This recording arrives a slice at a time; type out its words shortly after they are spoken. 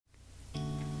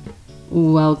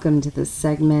Welcome to this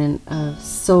segment of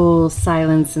Soul,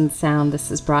 Silence, and Sound. This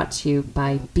is brought to you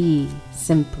by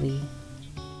BeSimply.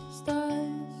 Stars,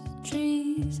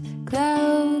 trees,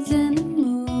 clouds, and the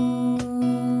moon.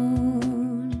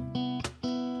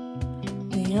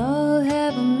 They all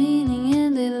have a meaning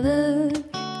and they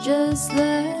look just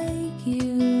like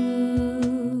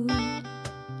you.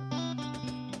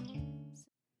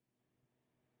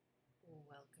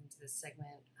 Welcome to this segment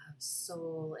of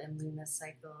Soul and Lunar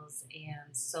Cycles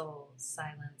and Soul,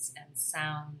 Silence, and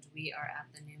Sound. We are at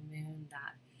the new moon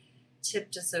that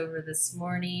tipped us over this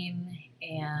morning,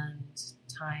 and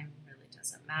time really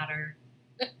doesn't matter,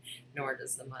 nor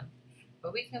does the month.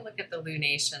 But we can look at the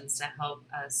lunations to help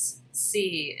us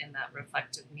see in that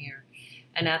reflective mirror.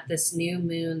 And at this new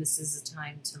moon, this is a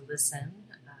time to listen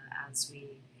as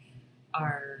we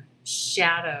are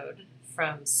shadowed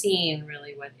from seeing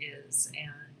really what is.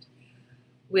 And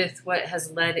with what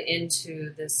has led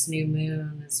into this new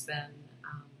moon has been,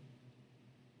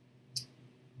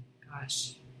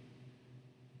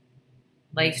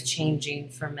 life-changing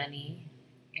for many,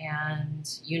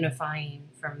 and unifying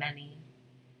for many,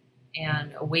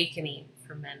 and awakening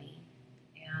for many.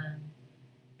 And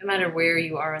no matter where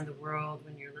you are in the world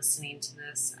when you're listening to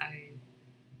this, I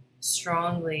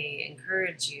strongly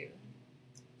encourage you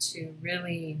to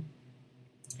really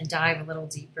dive a little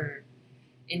deeper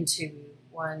into,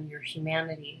 one, your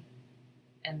humanity,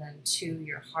 and then two,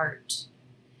 your heart.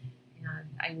 And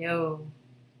I know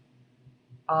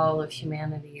all of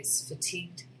humanity is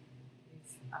fatigued.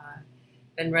 We've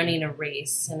been running a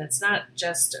race, and it's not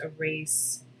just a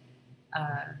race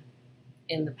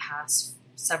in the past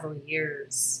several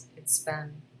years. It's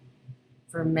been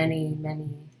for many,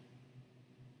 many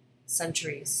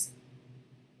centuries.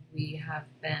 We have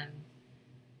been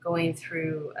going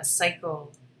through a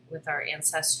cycle with our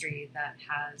ancestry that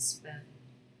has been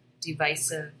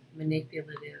divisive,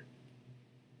 manipulative,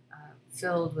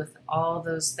 filled with all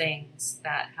those things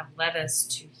that have led us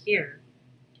to here.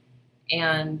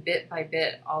 And bit by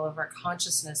bit, all of our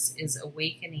consciousness is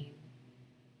awakening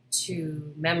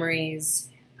to memories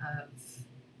of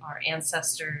our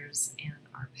ancestors and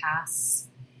our pasts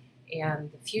and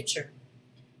the future.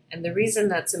 And the reason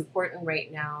that's important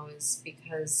right now is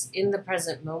because in the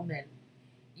present moment,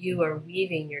 you are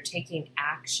weaving, you're taking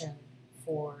action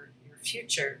for your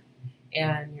future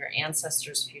and your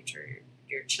ancestors' future,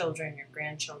 your children, your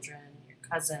grandchildren, your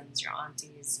cousins, your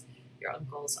aunties, your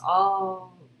uncles,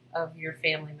 all of your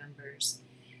family members.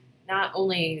 Not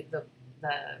only the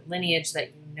lineage that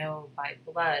you know by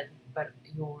blood, but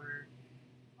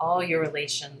all your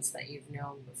relations that you've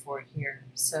known before here.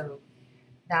 So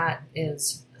that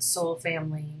is a soul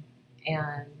family,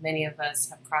 and many of us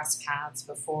have crossed paths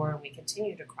before, and we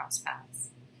continue to cross paths.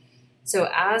 So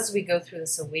as we go through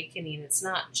this awakening, it's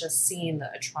not just seeing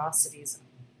the atrocities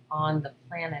on the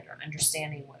planet or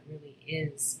understanding what really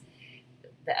is.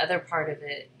 The other part of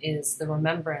it is the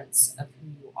remembrance of who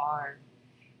you are,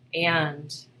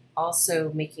 and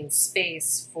also making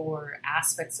space for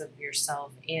aspects of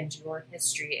yourself and your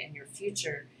history and your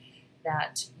future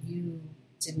that you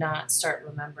did not start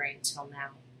remembering till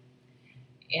now.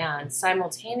 And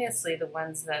simultaneously, the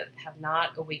ones that have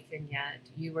not awakened yet,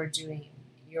 you are doing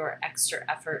your extra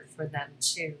effort for them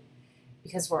too,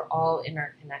 because we're all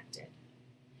interconnected.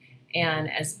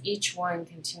 And as each one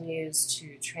continues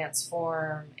to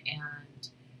transform and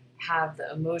have the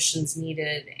emotions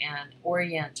needed and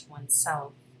orient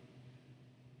oneself,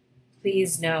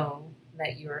 please know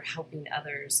that you are helping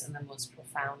others in the most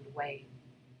profound way.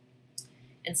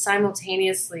 And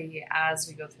simultaneously, as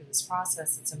we go through this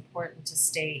process, it's important to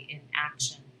stay in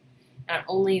action, not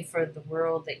only for the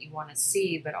world that you want to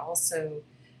see, but also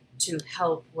to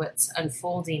help what's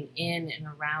unfolding in and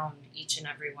around each and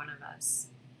every one of us.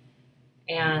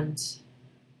 And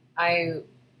I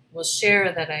will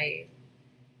share that I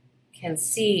can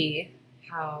see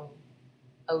how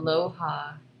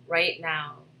Aloha right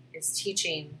now is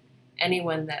teaching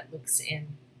anyone that looks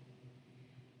in.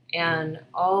 And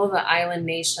all the island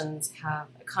nations have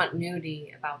a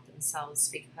continuity about themselves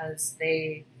because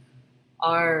they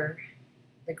are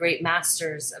the great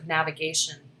masters of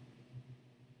navigation,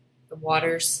 the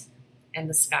waters and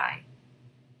the sky.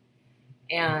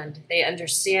 And they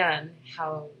understand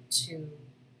how to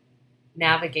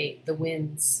navigate the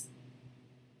winds.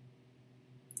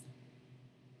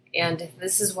 And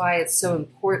this is why it's so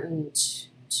important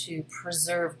to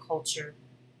preserve culture.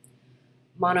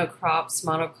 Monocrops,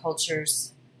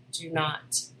 monocultures do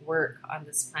not work on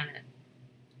this planet.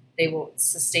 They won't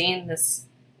sustain this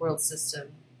world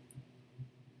system,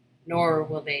 nor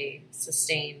will they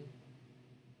sustain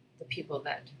the people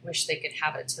that wish they could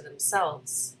have it to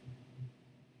themselves.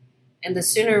 And the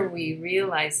sooner we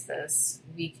realize this,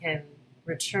 we can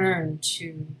return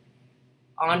to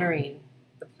honoring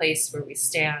the place where we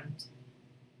stand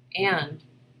and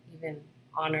even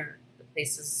honor the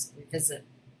places we visit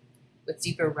with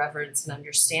deeper reverence and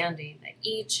understanding that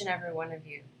each and every one of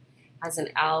you has an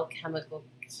alchemical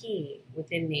key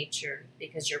within nature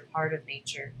because you're part of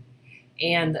nature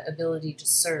and the ability to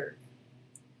serve.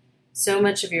 So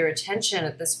much of your attention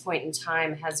at this point in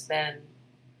time has been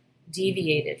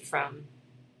deviated from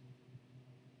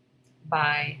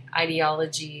by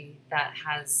ideology that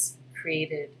has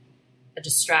created a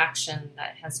distraction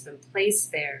that has been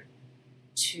placed there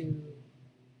to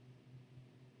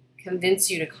convince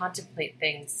you to contemplate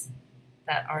things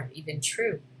that aren't even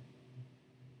true,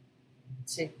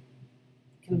 to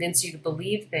convince you to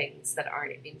believe things that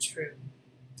aren't even true.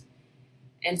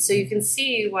 And so you can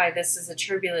see why this is a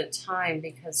turbulent time,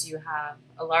 because you have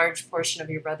a large portion of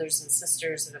your brothers and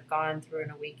sisters that have gone through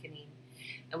an awakening,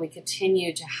 and we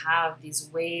continue to have these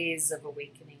ways of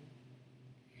awakening.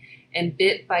 And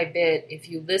bit by bit, if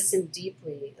you listen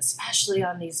deeply, especially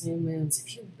on these new moons,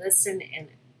 if you listen and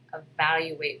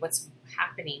evaluate what's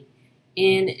happening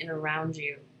in and around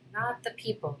you, not the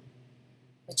people,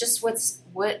 but just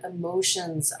what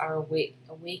emotions are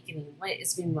awakening, what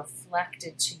is being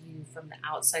reflected to you from the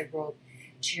outside world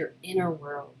to your inner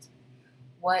world,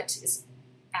 what is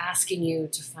asking you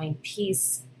to find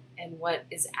peace and what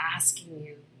is asking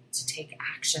you to take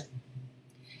action.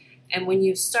 And when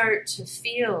you start to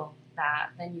feel that,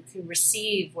 then you can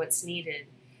receive what's needed.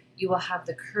 You will have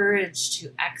the courage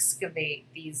to excavate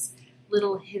these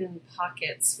little hidden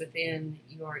pockets within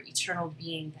your eternal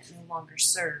being that no longer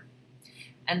serve.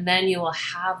 And then you will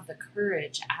have the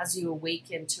courage as you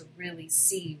awaken to really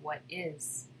see what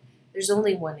is. There's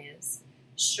only one is.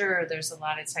 Sure, there's a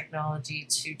lot of technology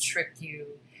to trick you,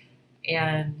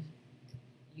 and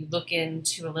you look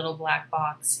into a little black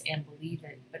box and believe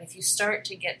it. But if you start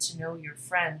to get to know your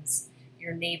friends,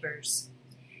 your neighbors,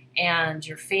 and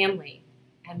your family,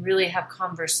 and really have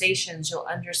conversations, you'll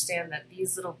understand that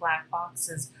these little black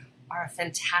boxes are a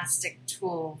fantastic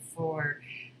tool for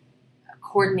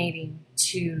coordinating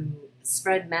to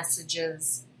spread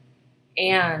messages,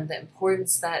 and the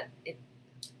importance that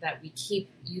we keep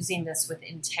using this with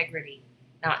integrity,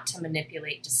 not to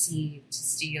manipulate, deceive, to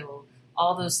steal,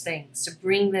 all those things, to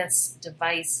bring this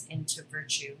device into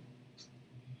virtue.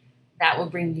 That will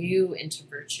bring you into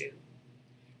virtue.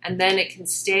 And then it can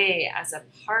stay as a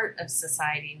part of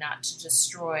society, not to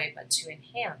destroy, but to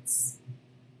enhance.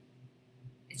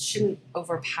 It shouldn't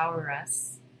overpower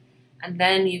us. And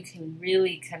then you can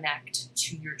really connect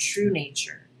to your true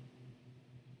nature.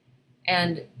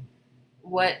 And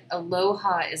what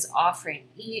Aloha is offering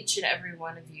each and every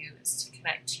one of you is to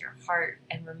connect to your heart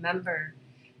and remember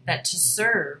that to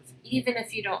serve, even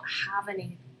if you don't have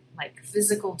any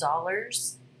physical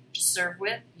dollars to serve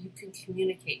with, you can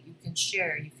communicate, you can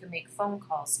share, you can make phone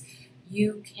calls,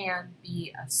 you can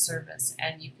be of service,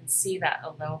 and you can see that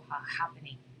Aloha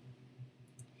happening.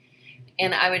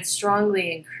 And I would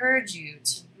strongly encourage you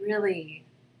to really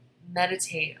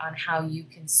meditate on how you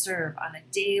can serve on a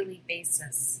daily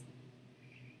basis.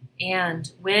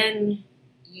 And when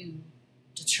you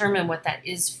determine what that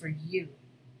is for you,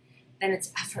 then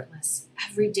it's effortless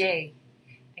every day.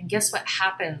 And guess what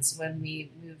happens when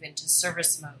we move into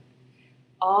service mode?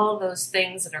 All those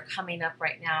things that are coming up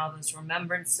right now, those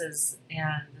remembrances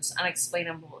and those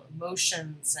unexplainable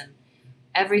emotions and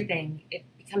everything, it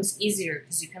becomes easier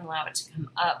because you can allow it to come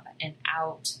up and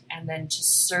out and then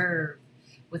just serve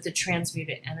with the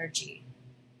transmuted energy,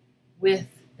 with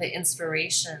the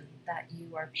inspiration that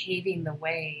you are paving the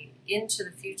way into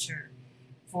the future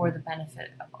for the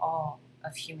benefit of all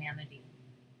of humanity.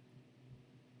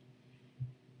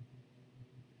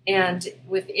 And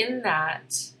within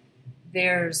that,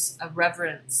 there's a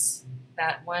reverence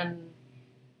that one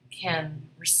can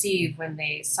receive when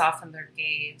they soften their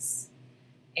gaze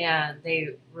and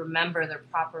they remember their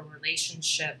proper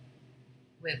relationship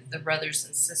with the brothers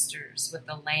and sisters, with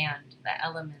the land, the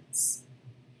elements,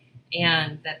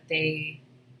 and that they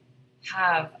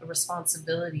have a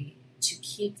responsibility to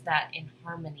keep that in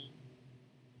harmony.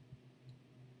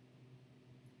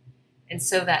 And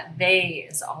so that they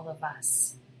is all of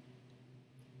us.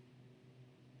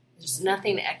 There's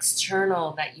nothing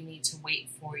external that you need to wait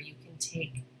for. You can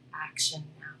take action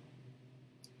now.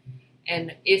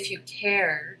 And if you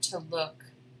care to look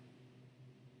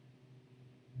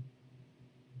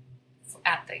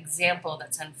at the example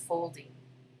that's unfolding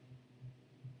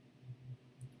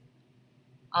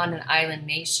on an island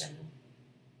nation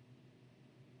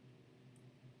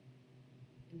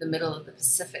in the middle of the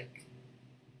Pacific,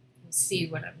 you'll see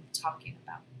what I'm talking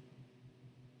about.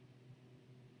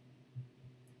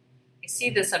 see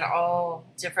this on all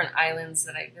different islands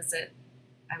that I visit.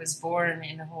 I was born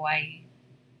in Hawaii,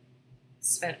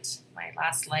 spent my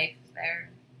last life there.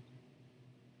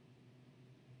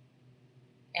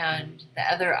 And the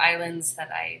other islands that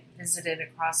I visited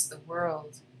across the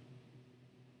world,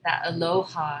 that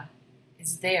aloha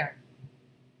is there.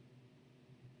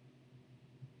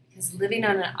 Because living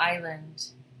on an island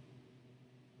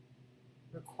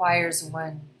requires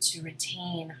one to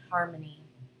retain harmony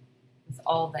with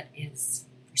all that is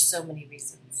for so many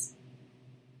reasons.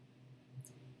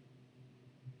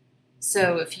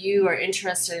 So if you are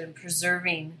interested in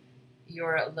preserving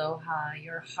your aloha,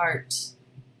 your heart,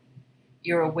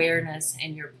 your awareness,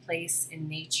 and your place in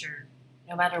nature,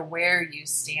 no matter where you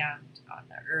stand on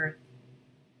the earth,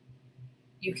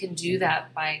 you can do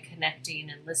that by connecting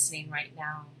and listening right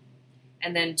now.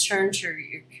 And then turn to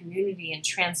your community and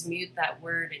transmute that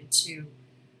word into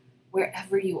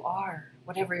wherever you are,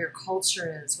 whatever your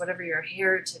culture is, whatever your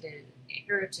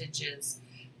heritage is,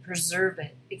 preserve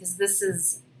it, because this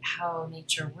is how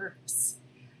nature works.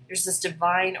 There's this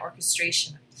divine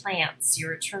orchestration of plants,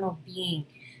 your eternal being,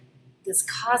 this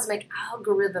cosmic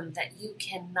algorithm that you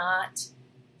cannot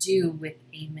do with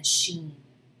a machine,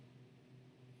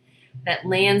 that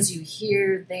lands you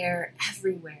here, there,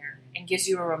 everywhere, and gives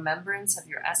you a remembrance of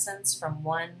your essence from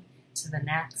one to the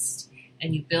next,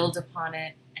 and you build upon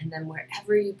it, and then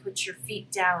wherever you put your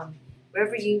feet down,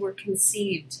 wherever you were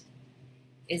conceived,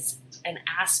 is an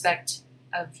aspect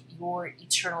of your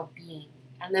eternal being.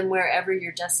 And then wherever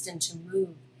you're destined to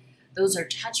move, those are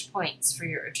touch points for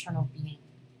your eternal being.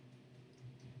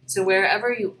 So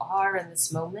wherever you are in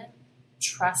this moment,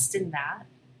 trust in that,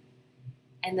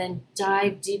 and then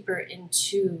dive deeper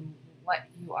into what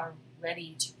you are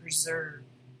ready to preserve,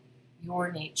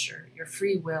 your nature, your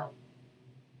free will.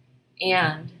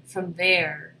 And from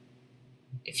there,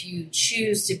 if you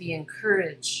choose to be in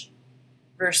courage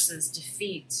versus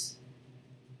defeat,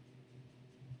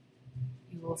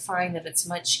 you will find that it's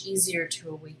much easier to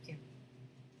awaken.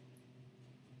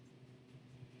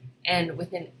 And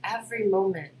within every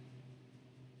moment,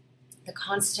 the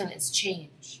constant is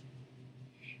change.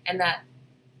 And that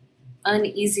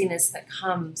uneasiness that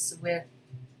comes with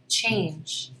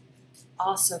change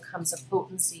also comes a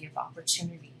potency of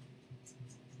opportunity.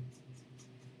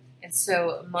 And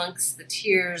so amongst the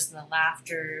tears and the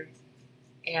laughter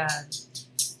and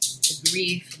the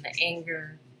grief and the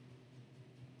anger,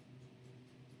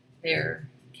 there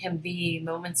can be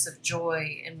moments of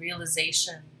joy and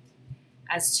realization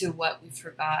as to what we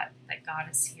forgot, that God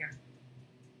is here.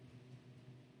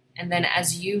 And then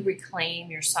as you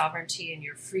reclaim your sovereignty and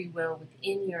your free will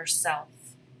within yourself,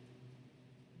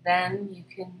 then you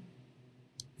can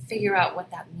figure out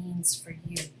what that means for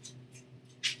you.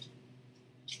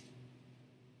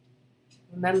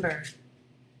 Remember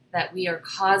that we are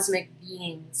cosmic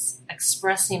beings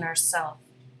expressing ourselves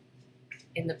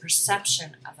in the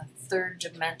perception of a third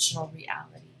dimensional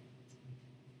reality.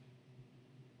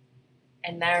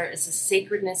 And there is a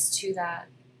sacredness to that,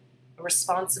 a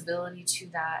responsibility to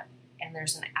that, and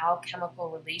there's an alchemical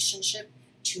relationship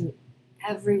to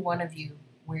every one of you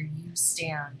where you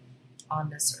stand on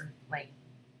this earth plane.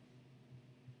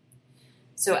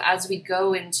 So as we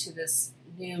go into this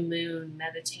new moon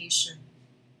meditation,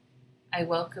 I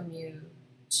welcome you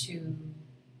to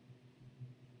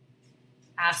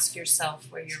ask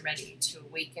yourself where you're ready to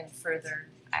awaken further.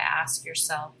 I ask you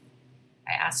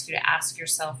to ask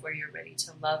yourself where you're ready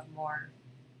to love more.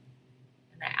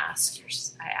 And I ask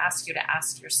you to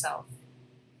ask yourself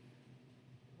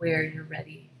where you're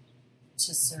ready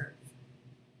to serve.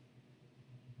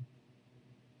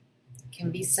 It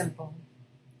can be simple.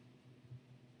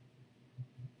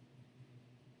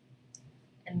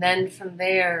 And then from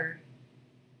there,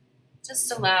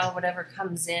 just allow whatever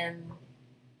comes in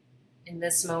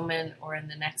this moment or in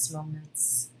the next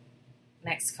moments,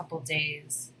 next couple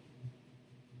days.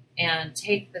 And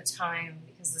take the time,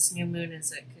 because this new moon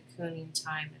is a cocooning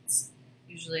time. It's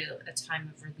usually a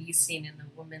time of releasing in the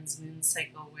woman's moon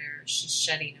cycle where she's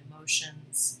shedding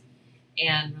emotions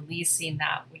and releasing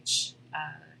that which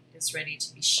is ready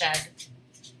to be shed.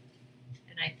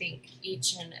 And I think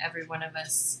each and every one of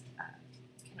us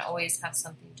can always have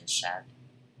something to shed.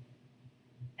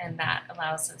 And that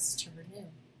allows us to renew.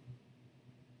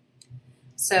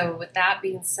 So with that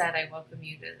being said, I welcome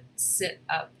you to sit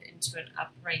up into an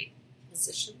upright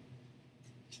position.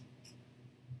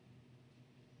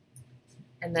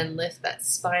 And then lift that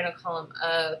spinal column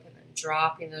up and then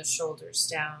dropping those shoulders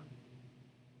down.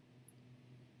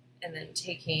 And then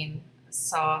taking a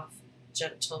soft,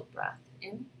 gentle breath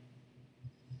in.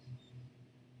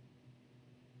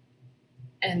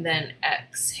 And then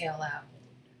exhale out.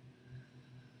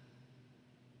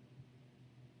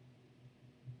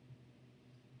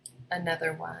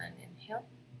 Another one, inhale.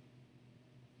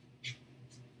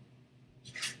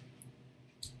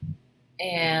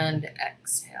 And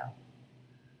exhale.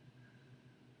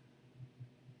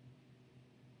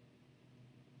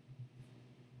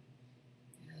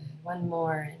 Good. One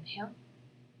more, inhale.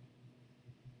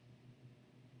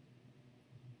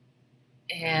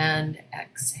 And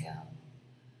exhale.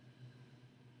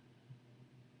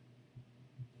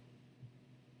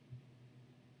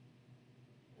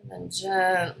 And then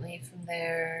gently from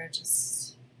there,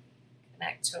 just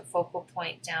connect to a focal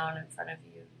point down in front of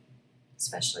you,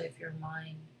 especially if your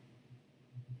mind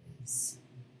is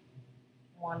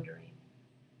wandering.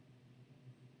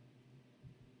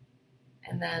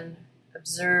 And then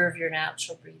observe your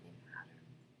natural breathing pattern.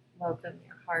 Welcome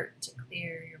your heart to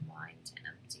clear, your mind to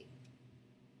empty.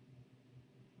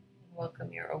 And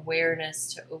welcome your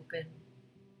awareness to open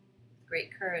with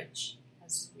great courage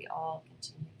as we all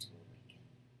continue to awaken.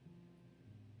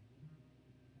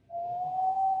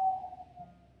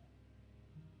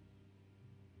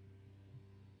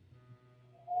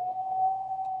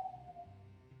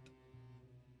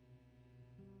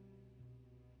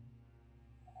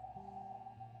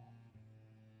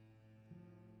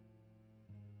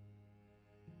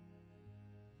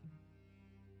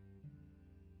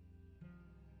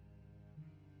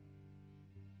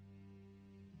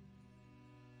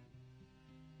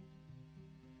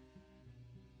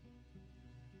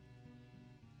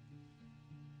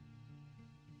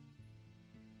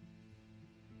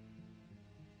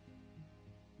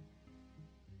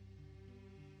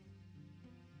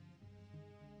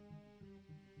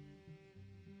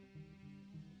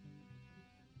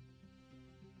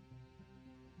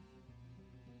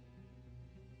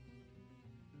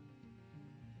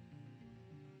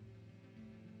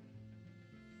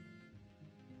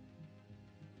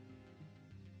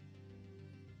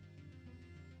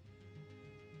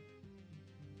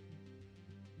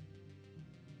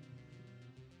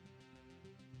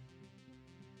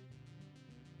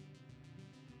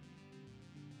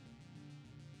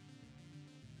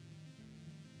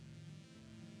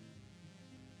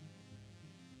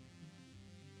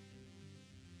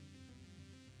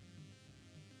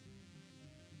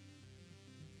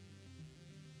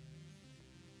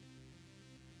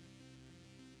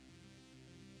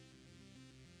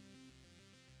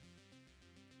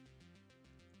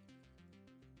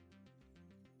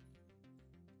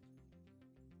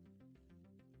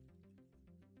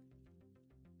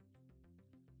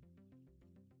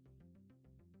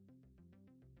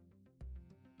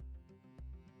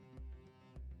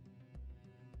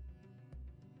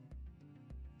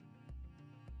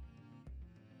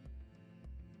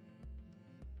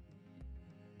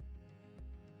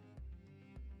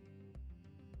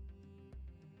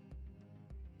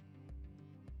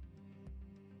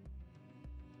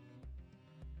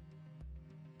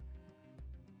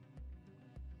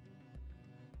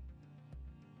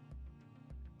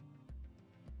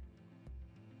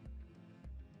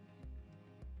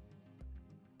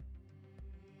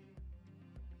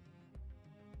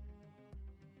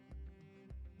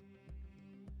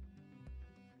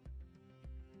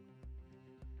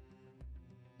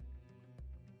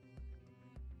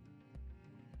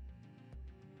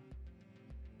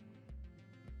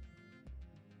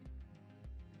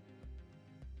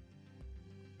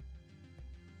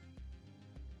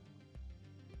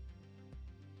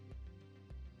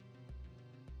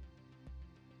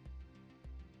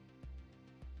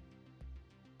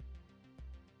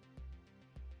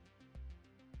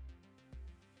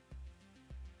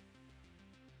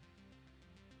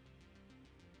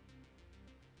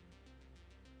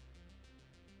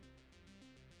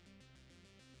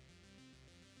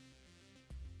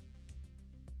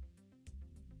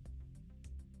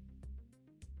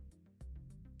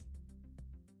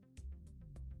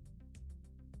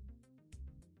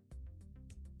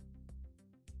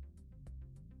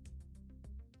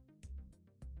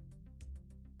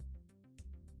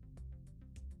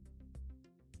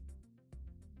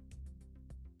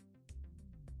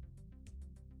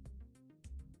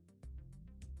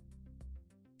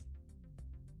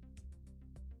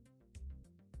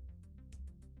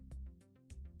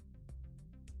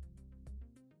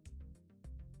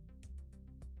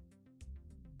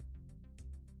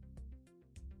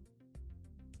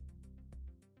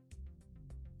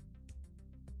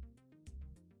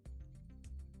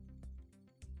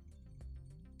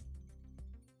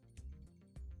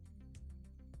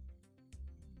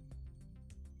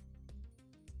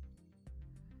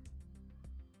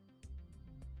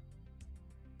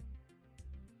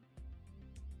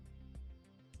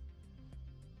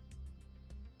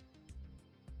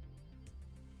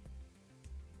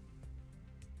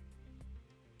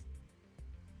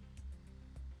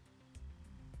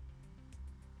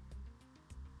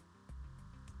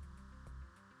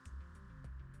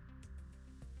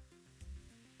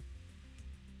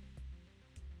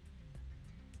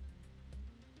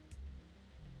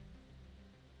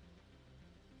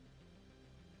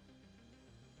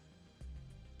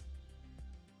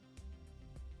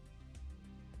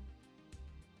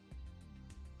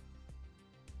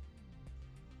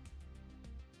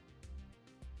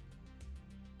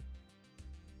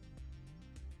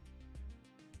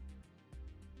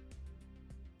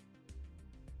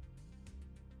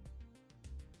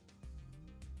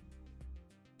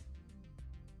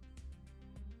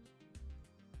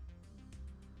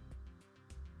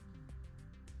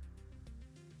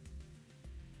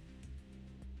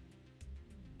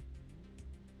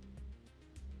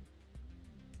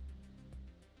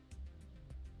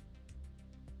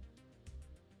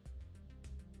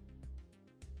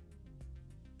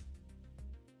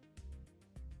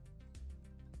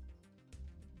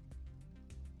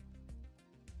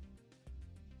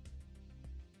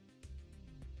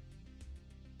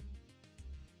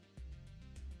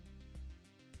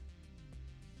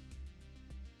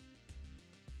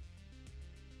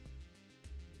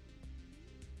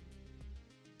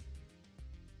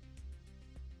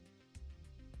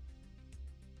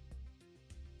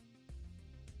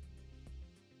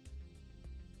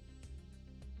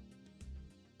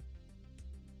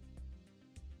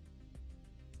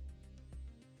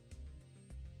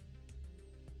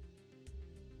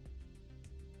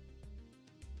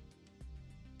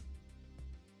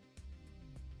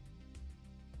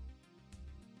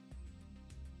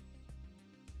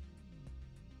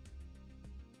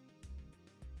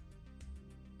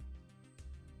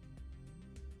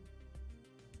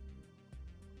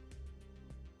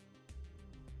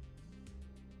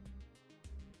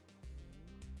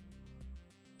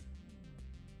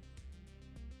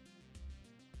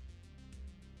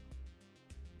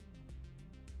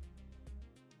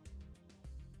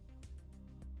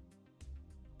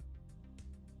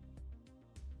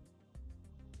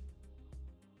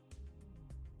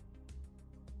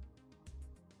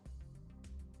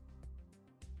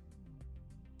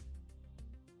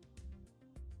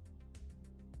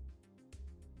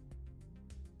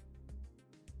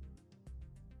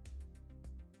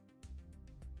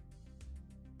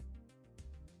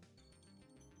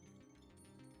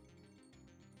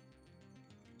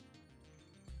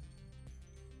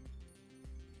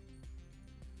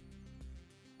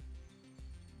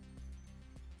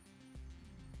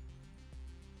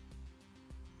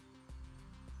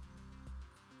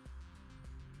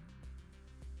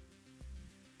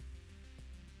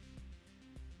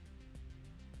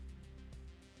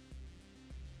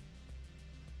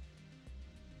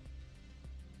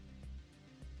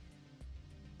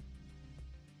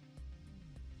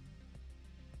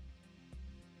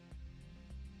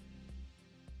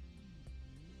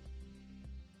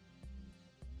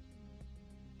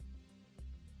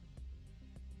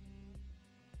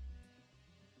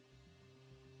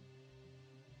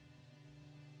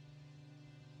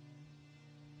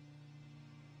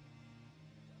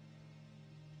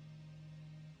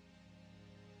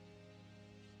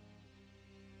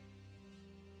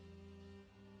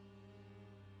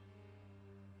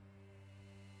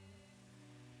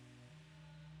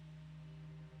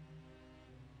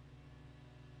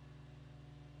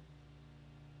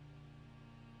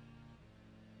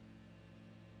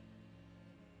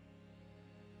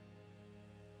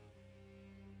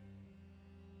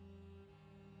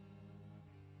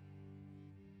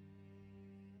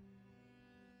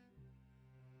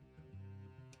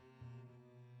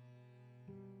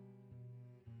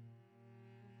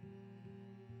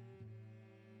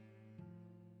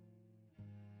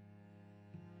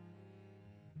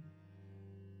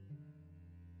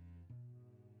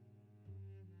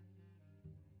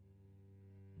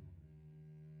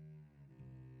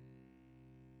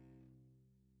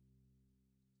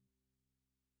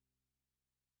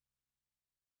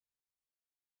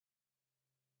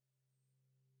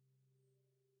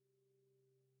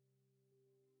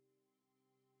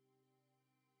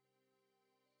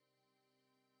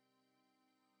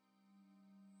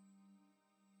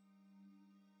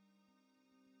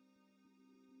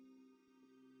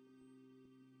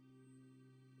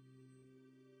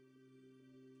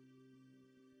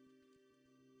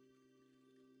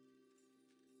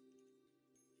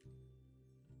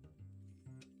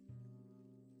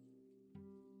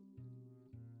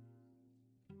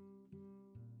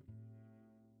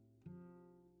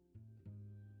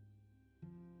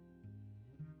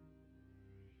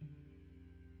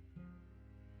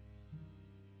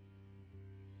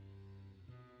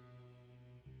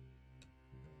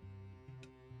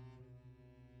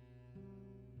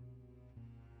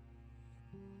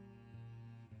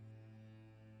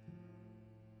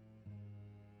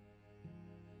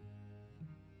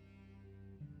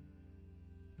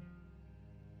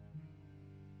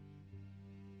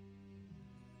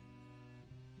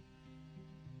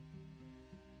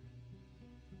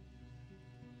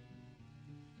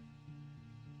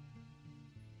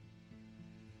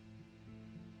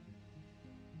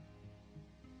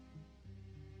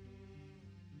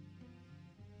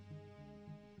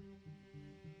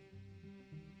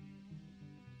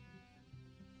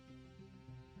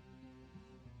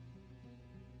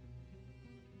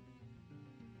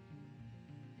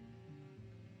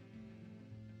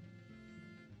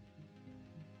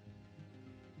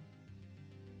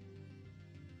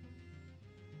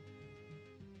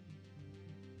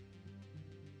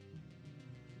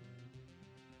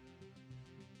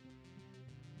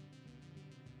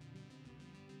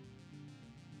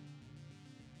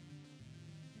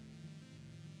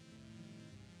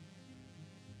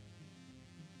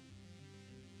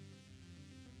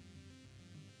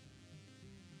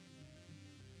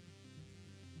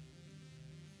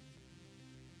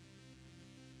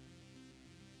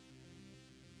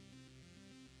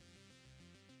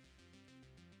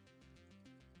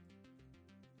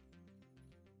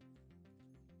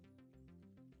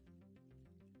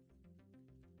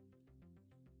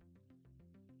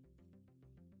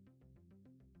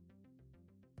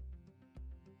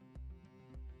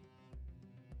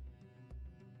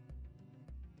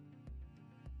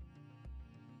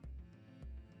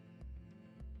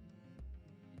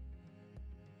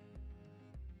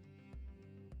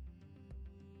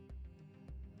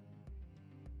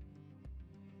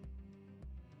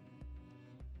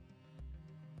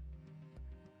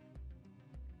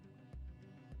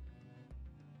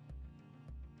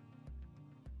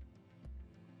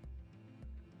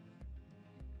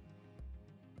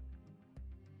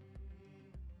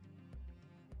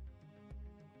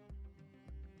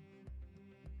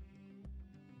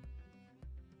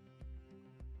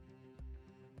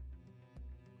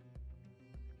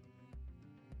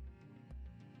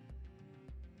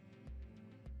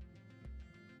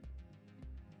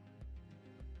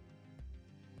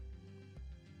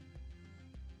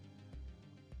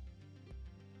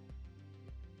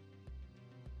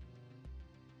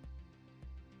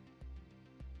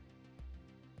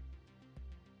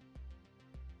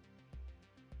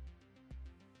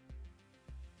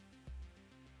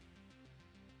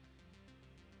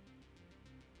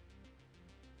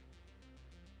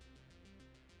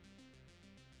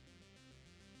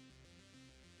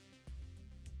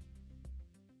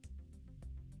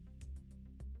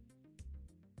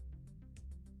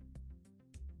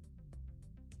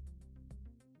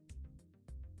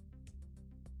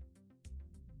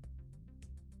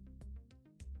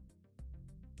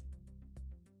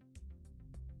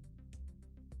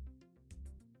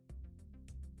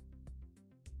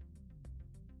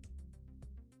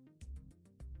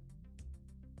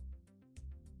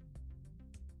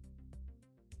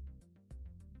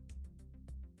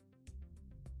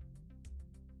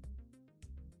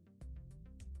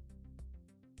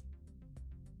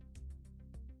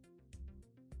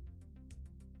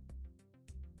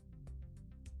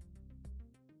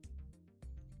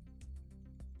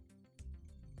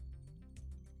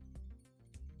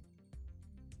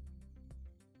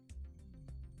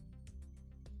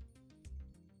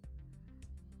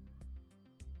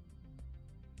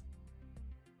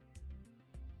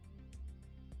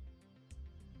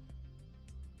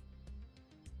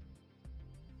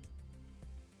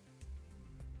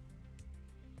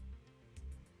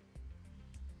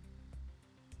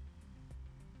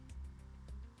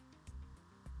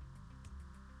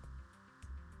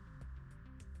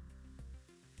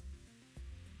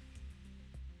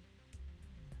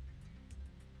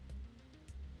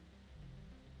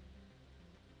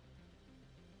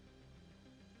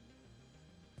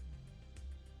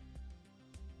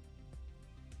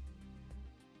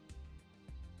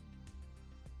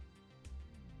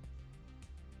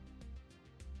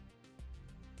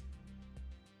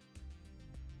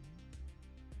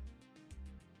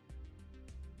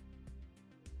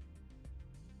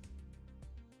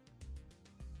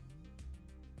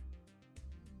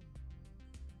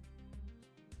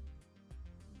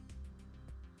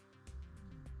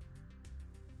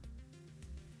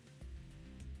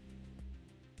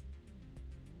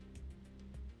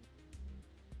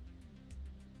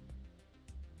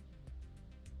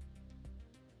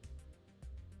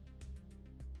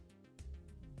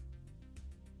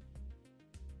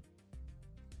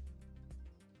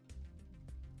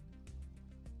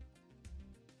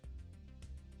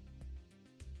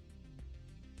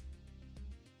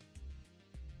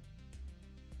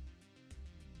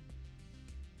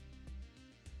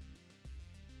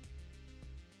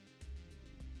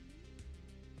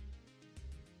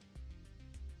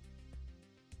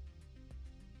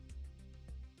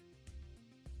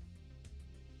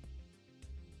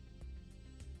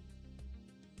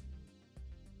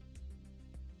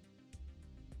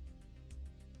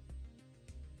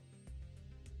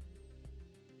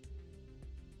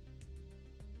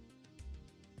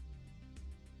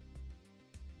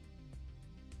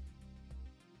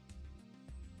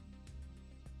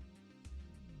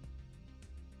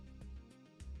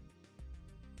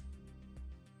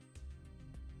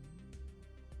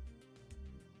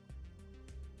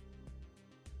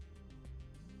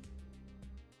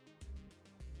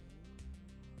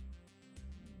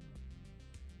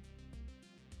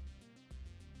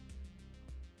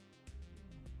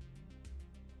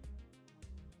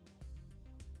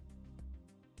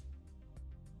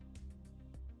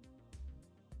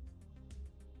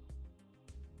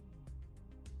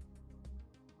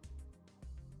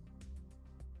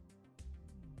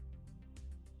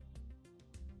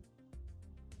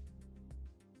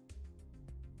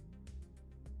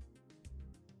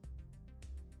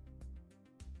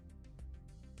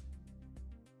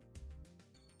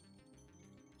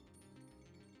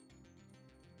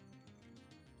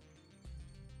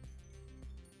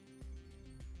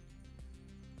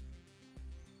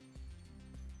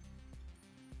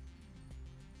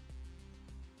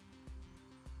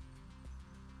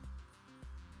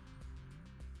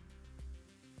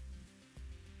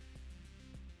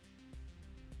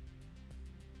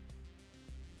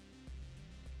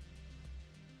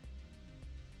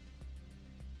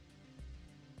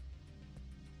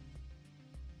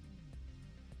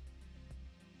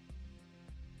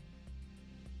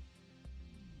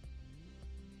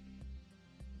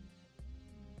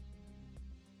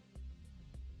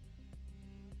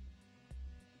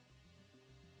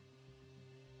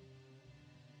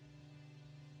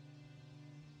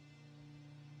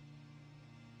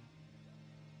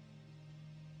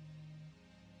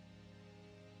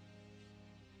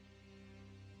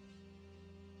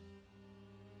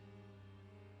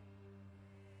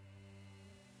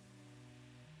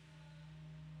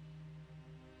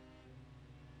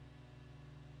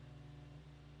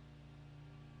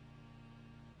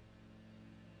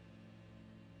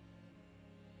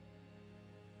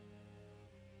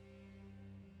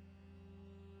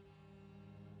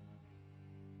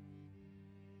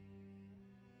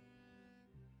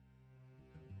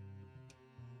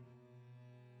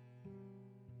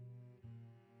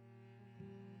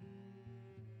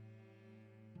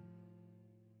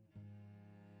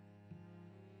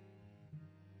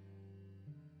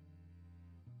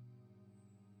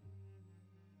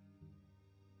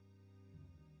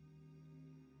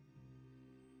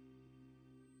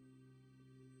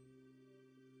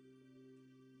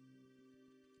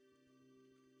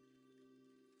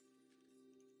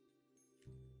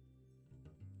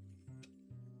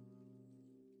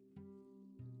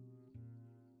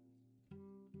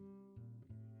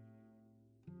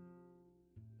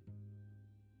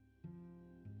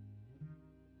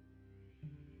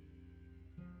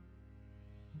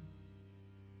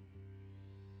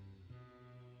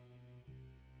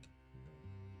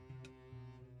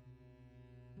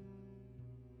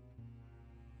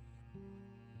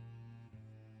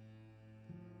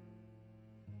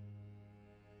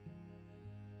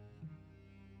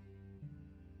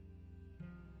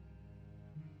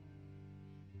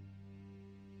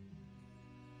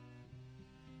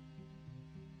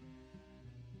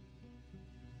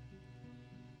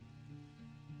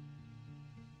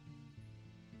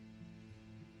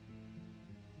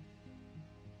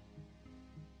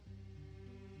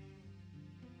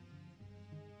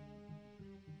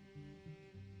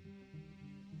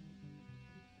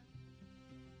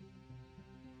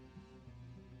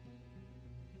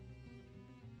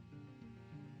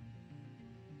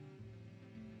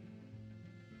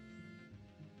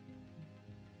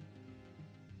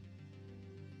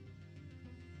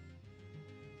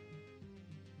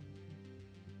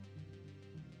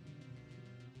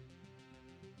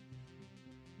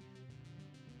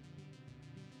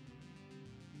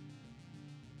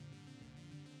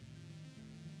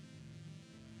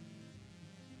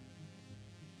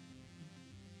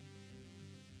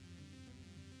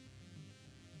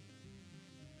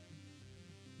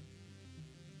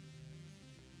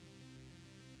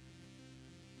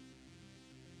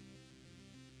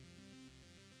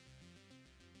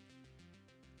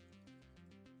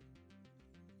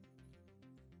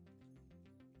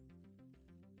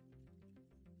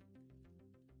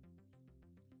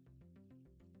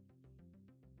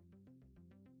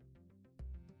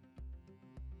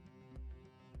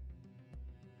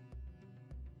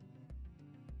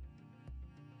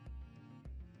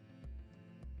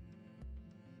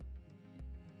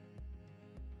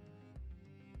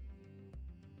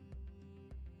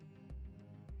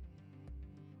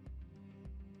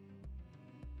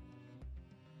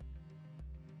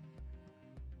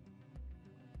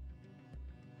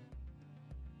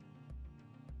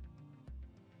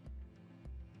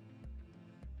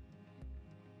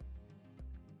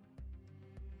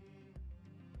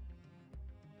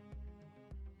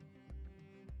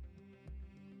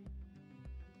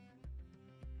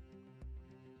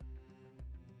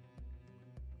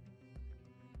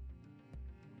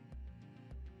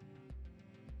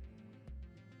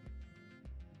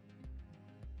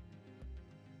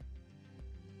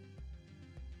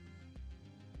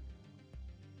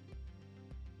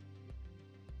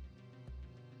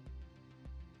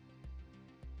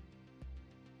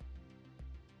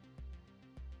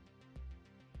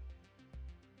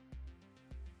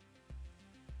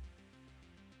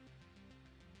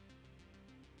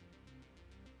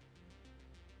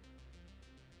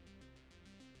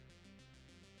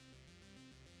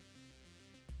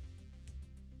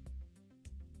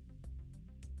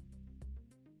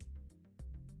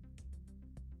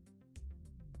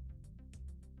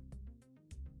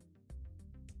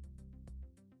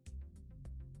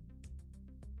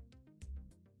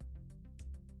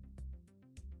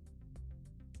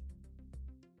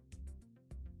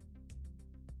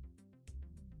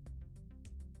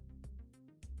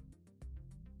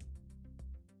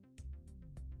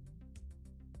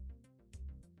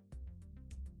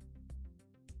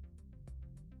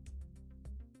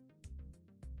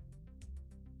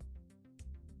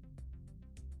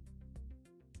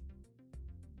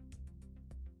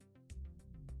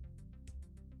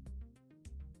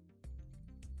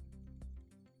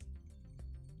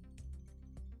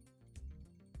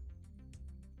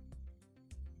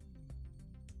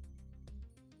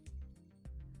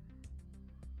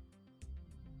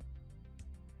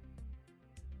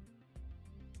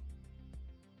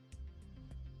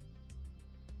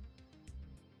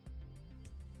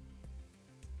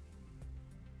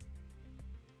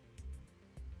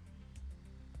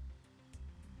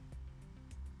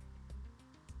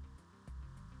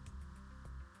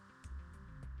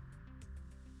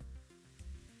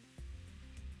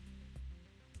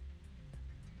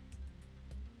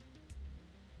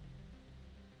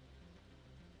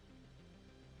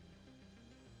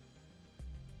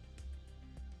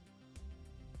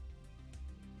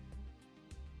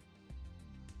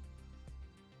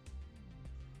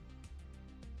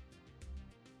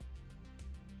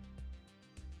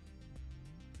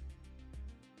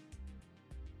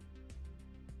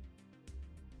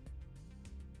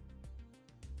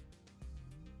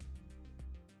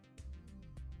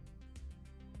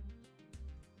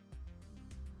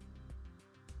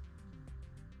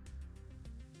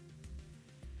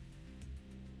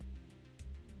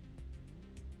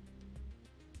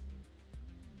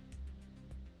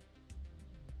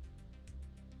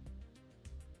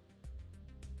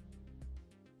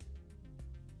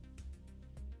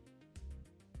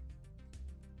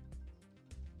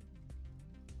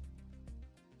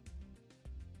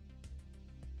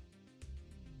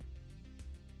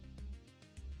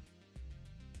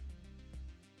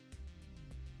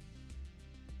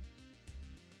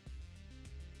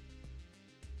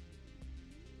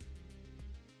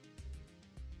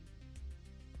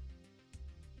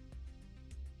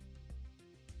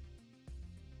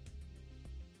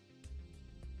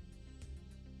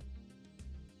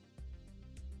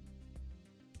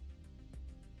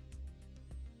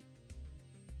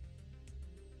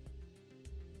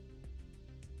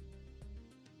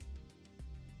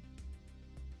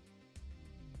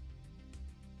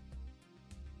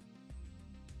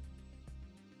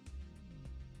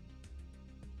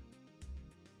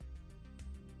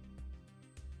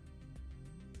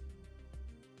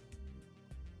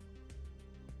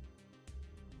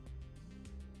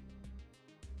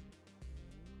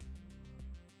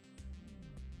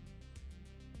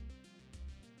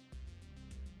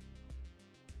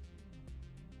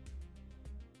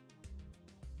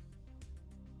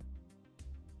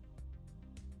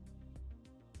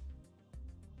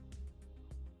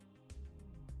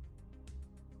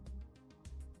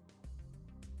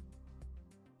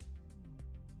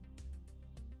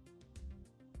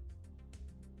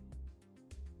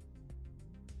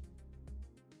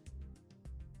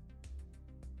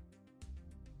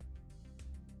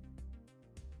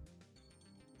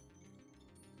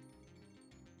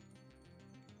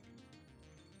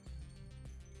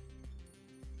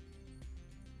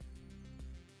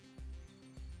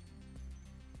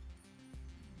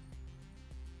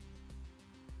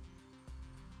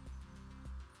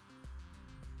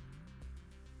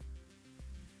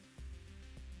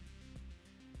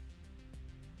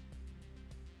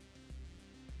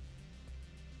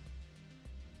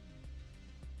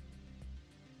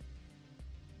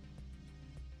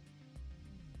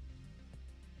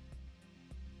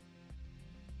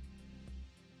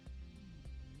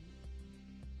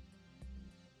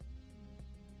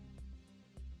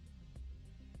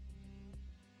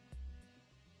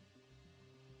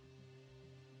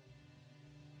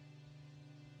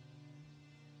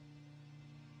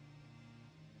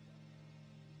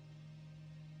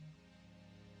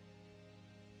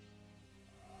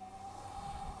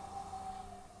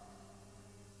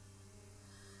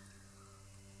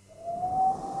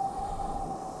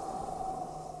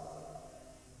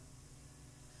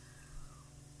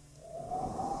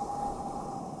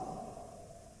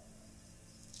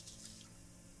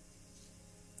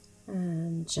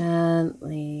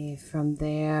 Gently from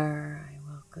there, I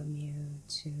welcome you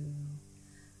to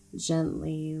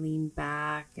gently lean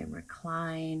back and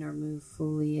recline or move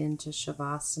fully into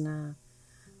Shavasana,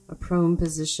 a prone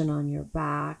position on your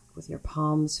back with your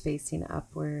palms facing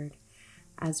upward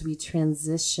as we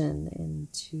transition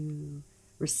into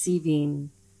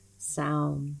receiving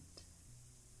sound.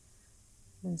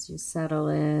 As you settle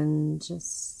in,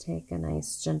 just take a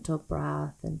nice gentle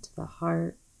breath into the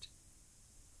heart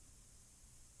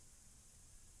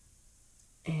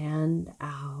and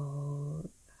out.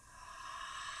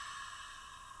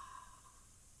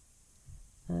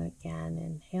 Again,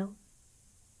 inhale.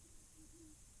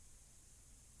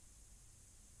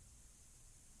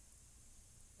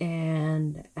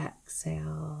 And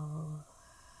exhale.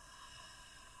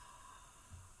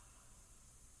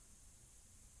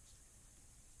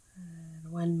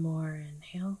 And one more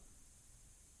inhale.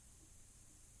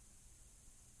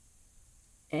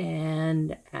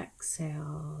 And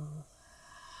exhale.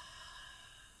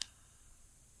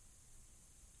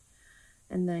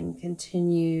 And then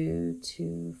continue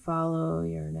to follow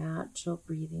your natural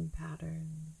breathing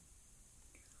pattern.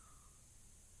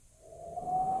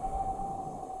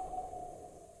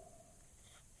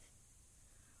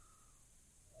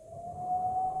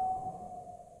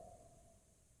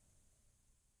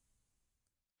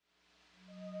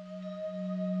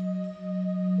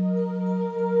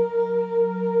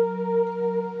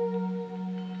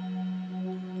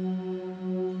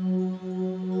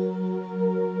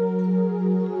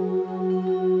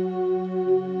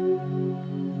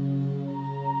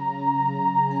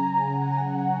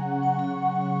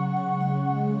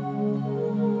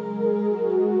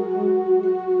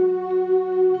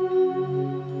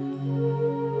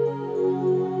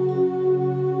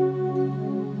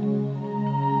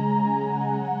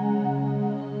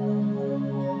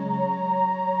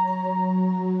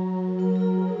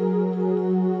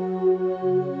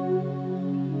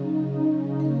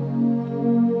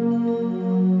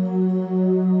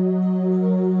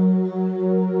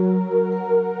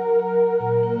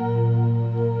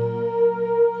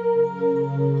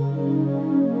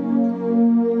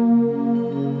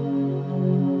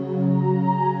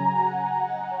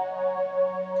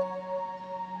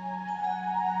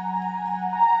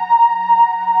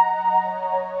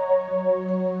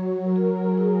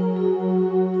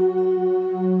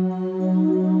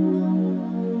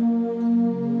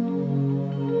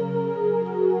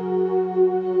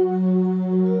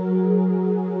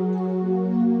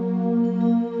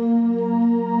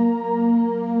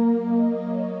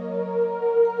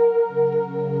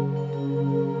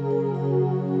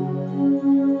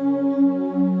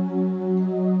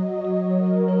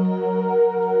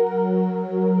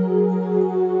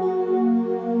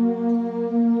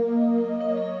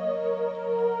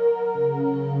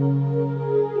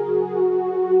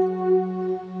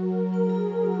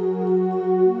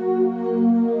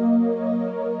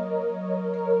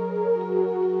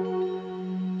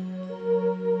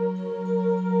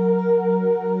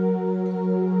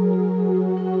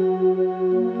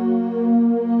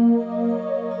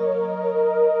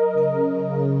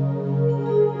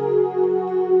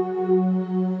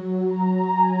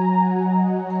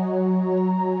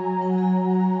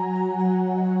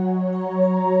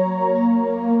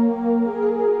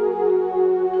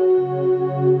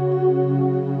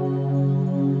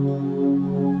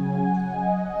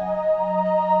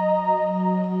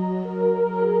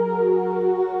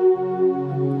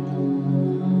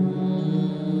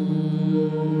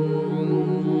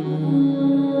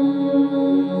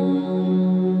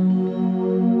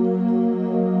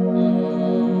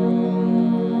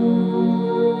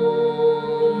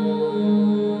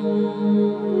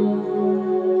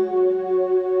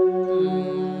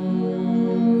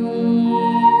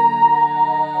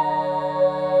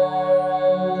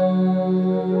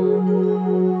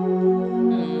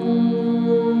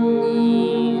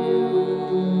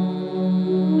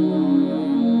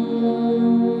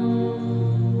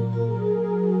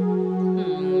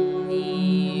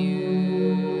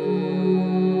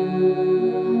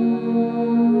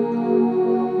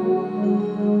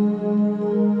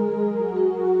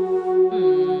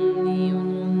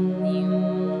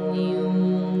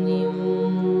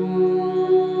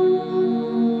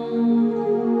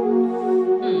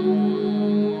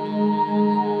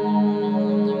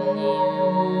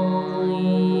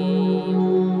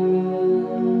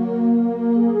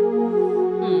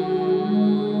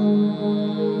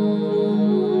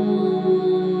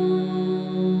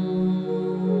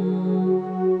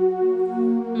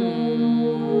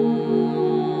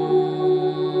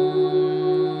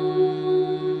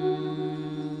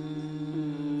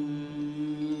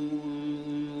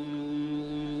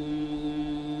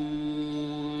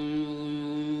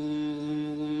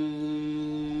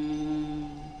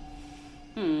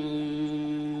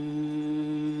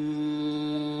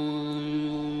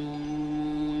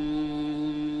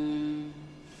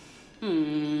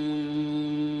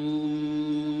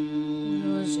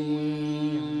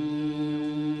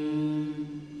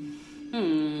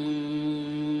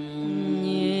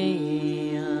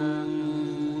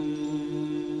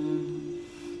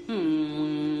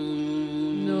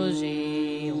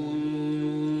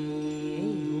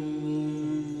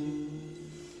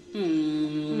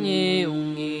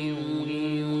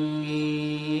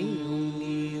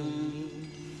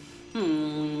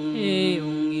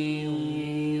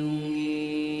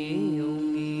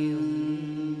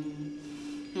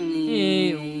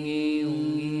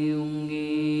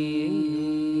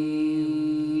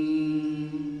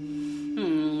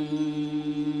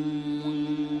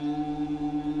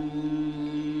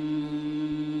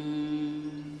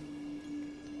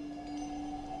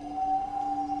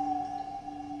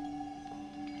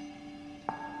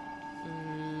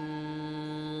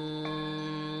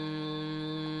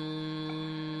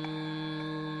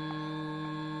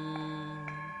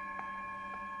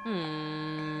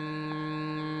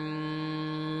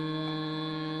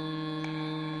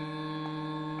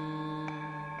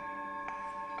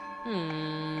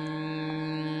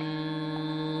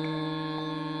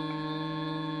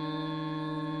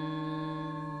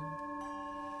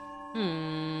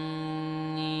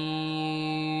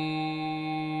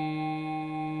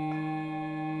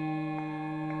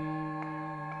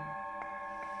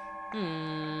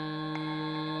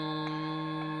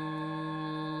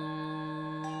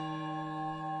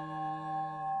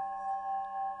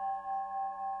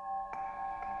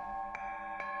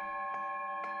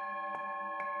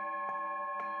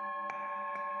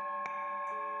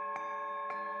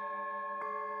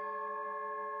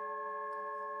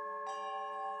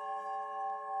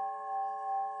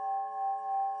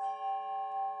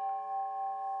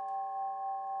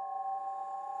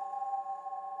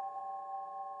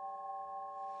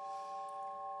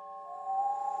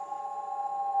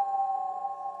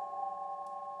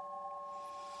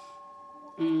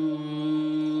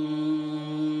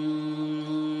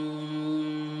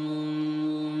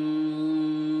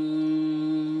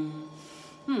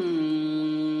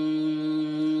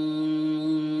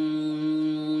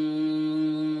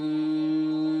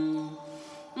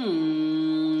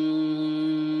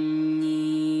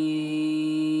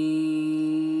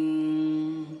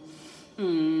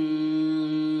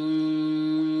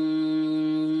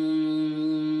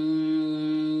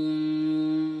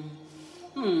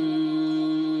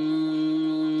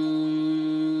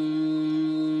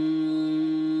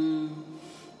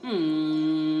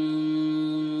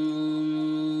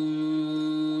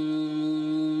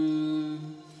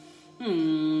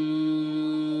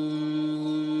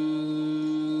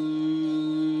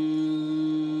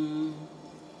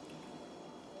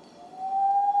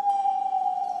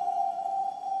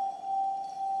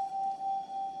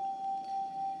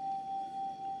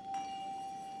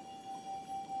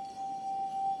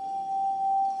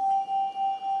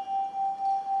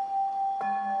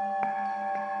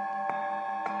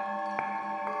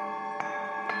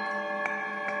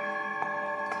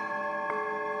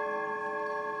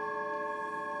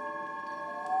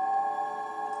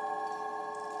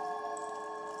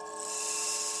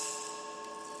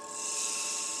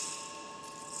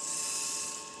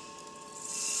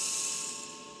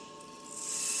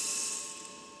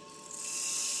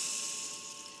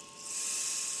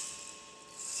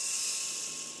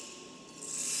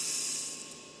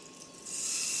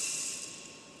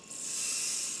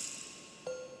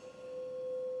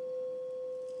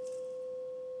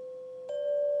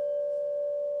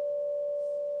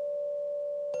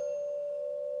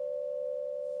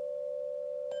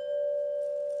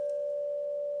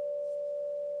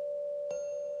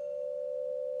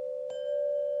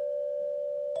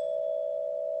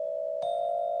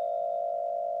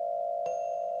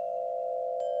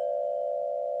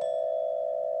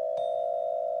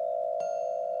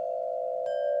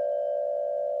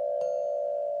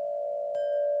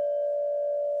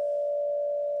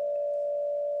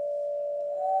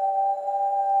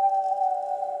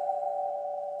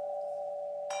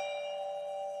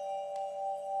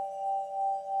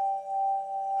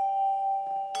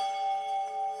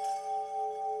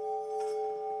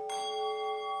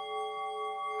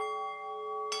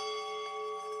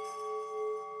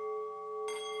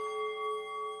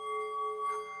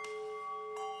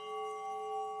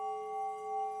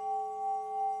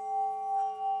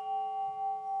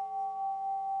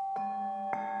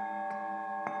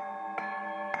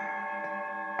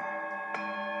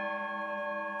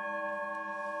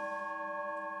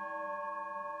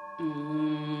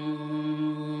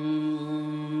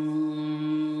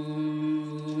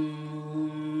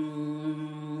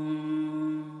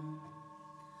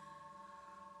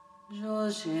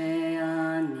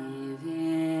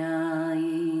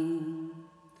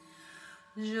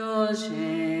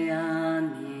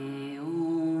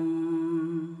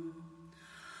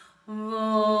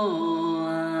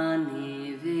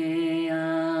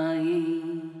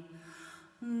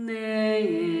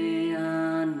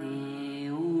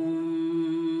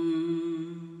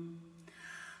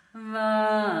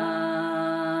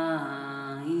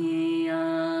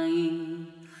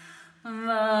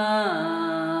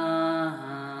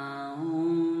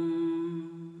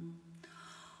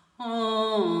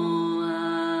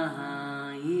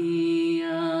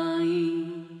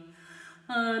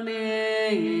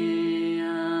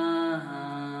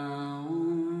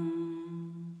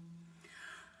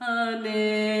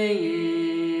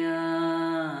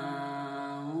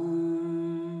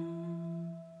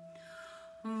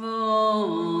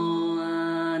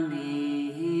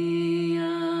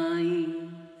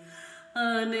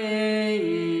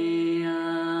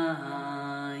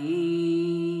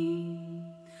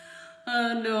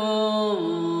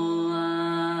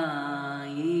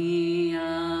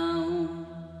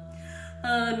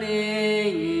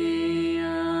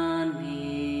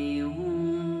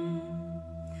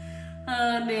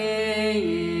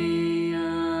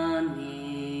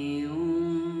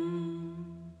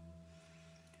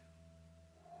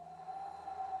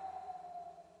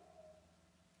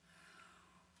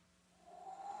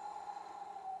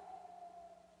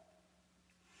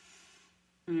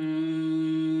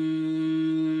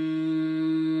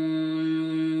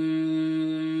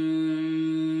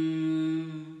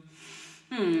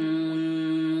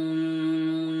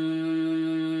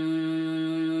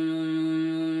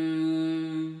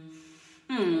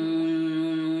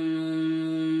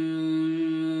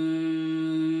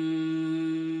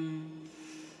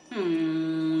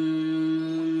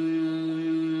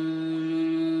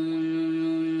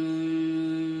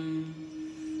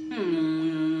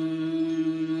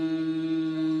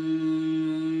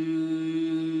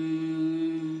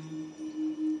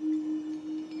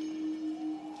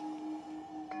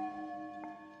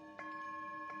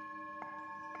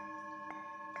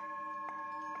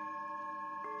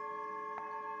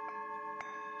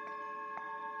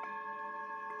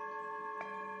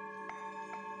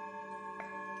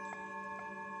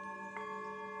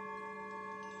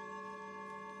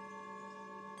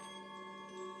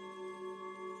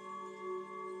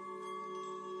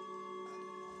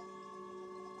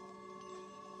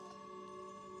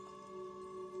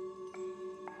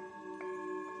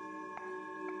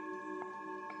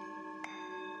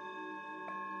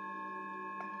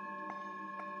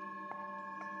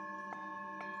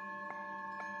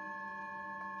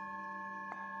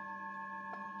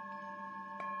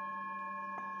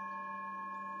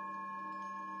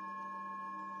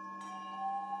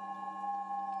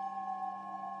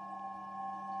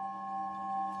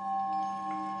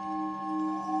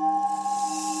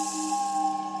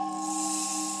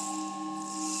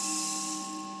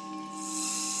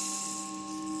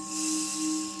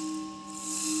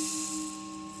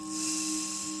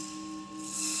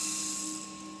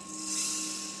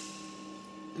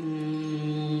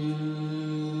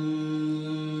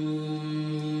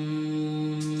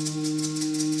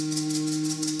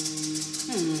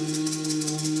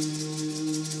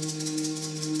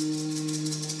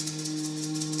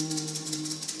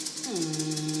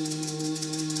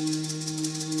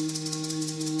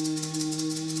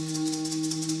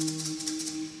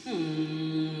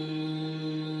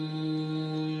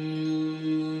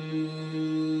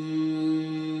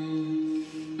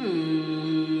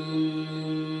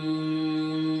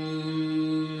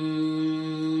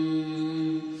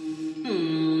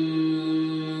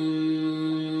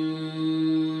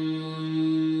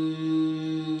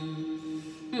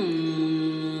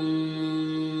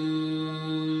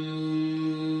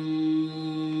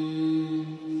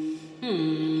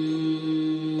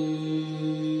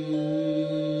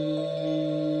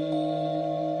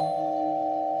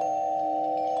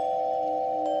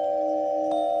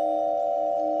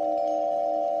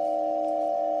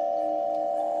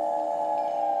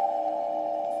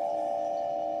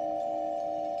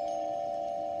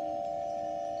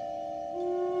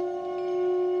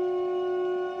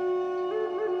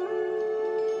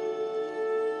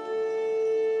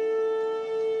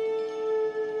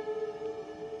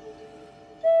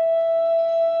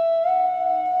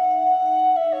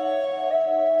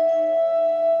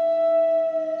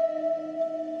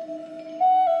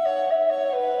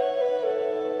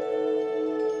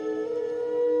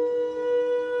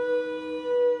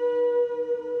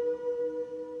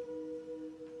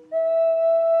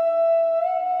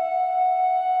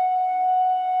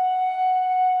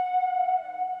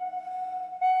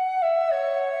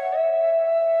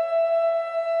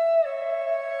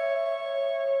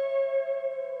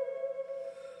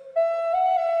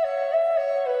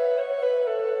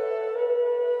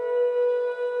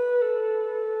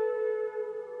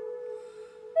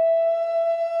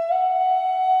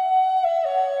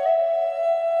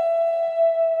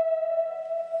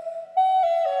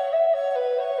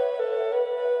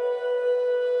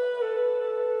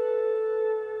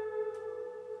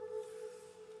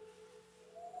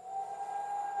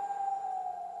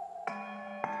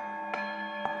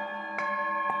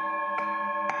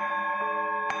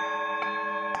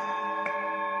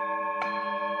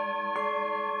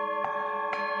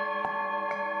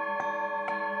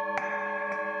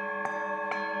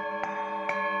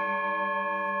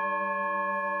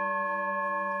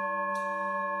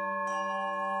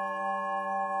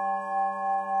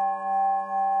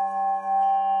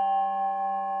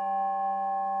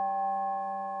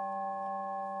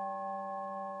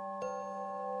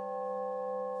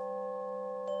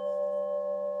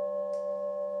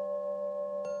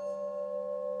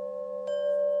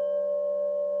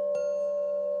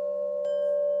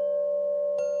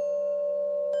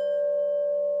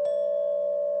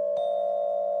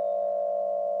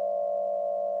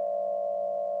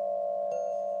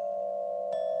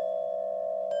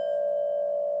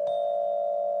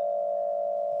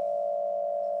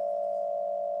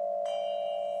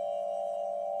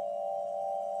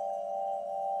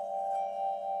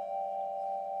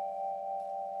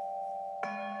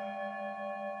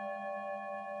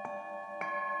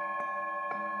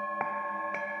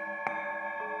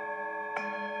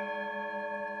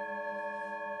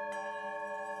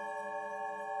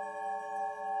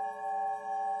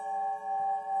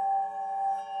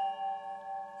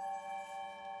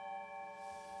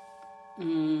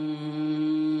 Hmm.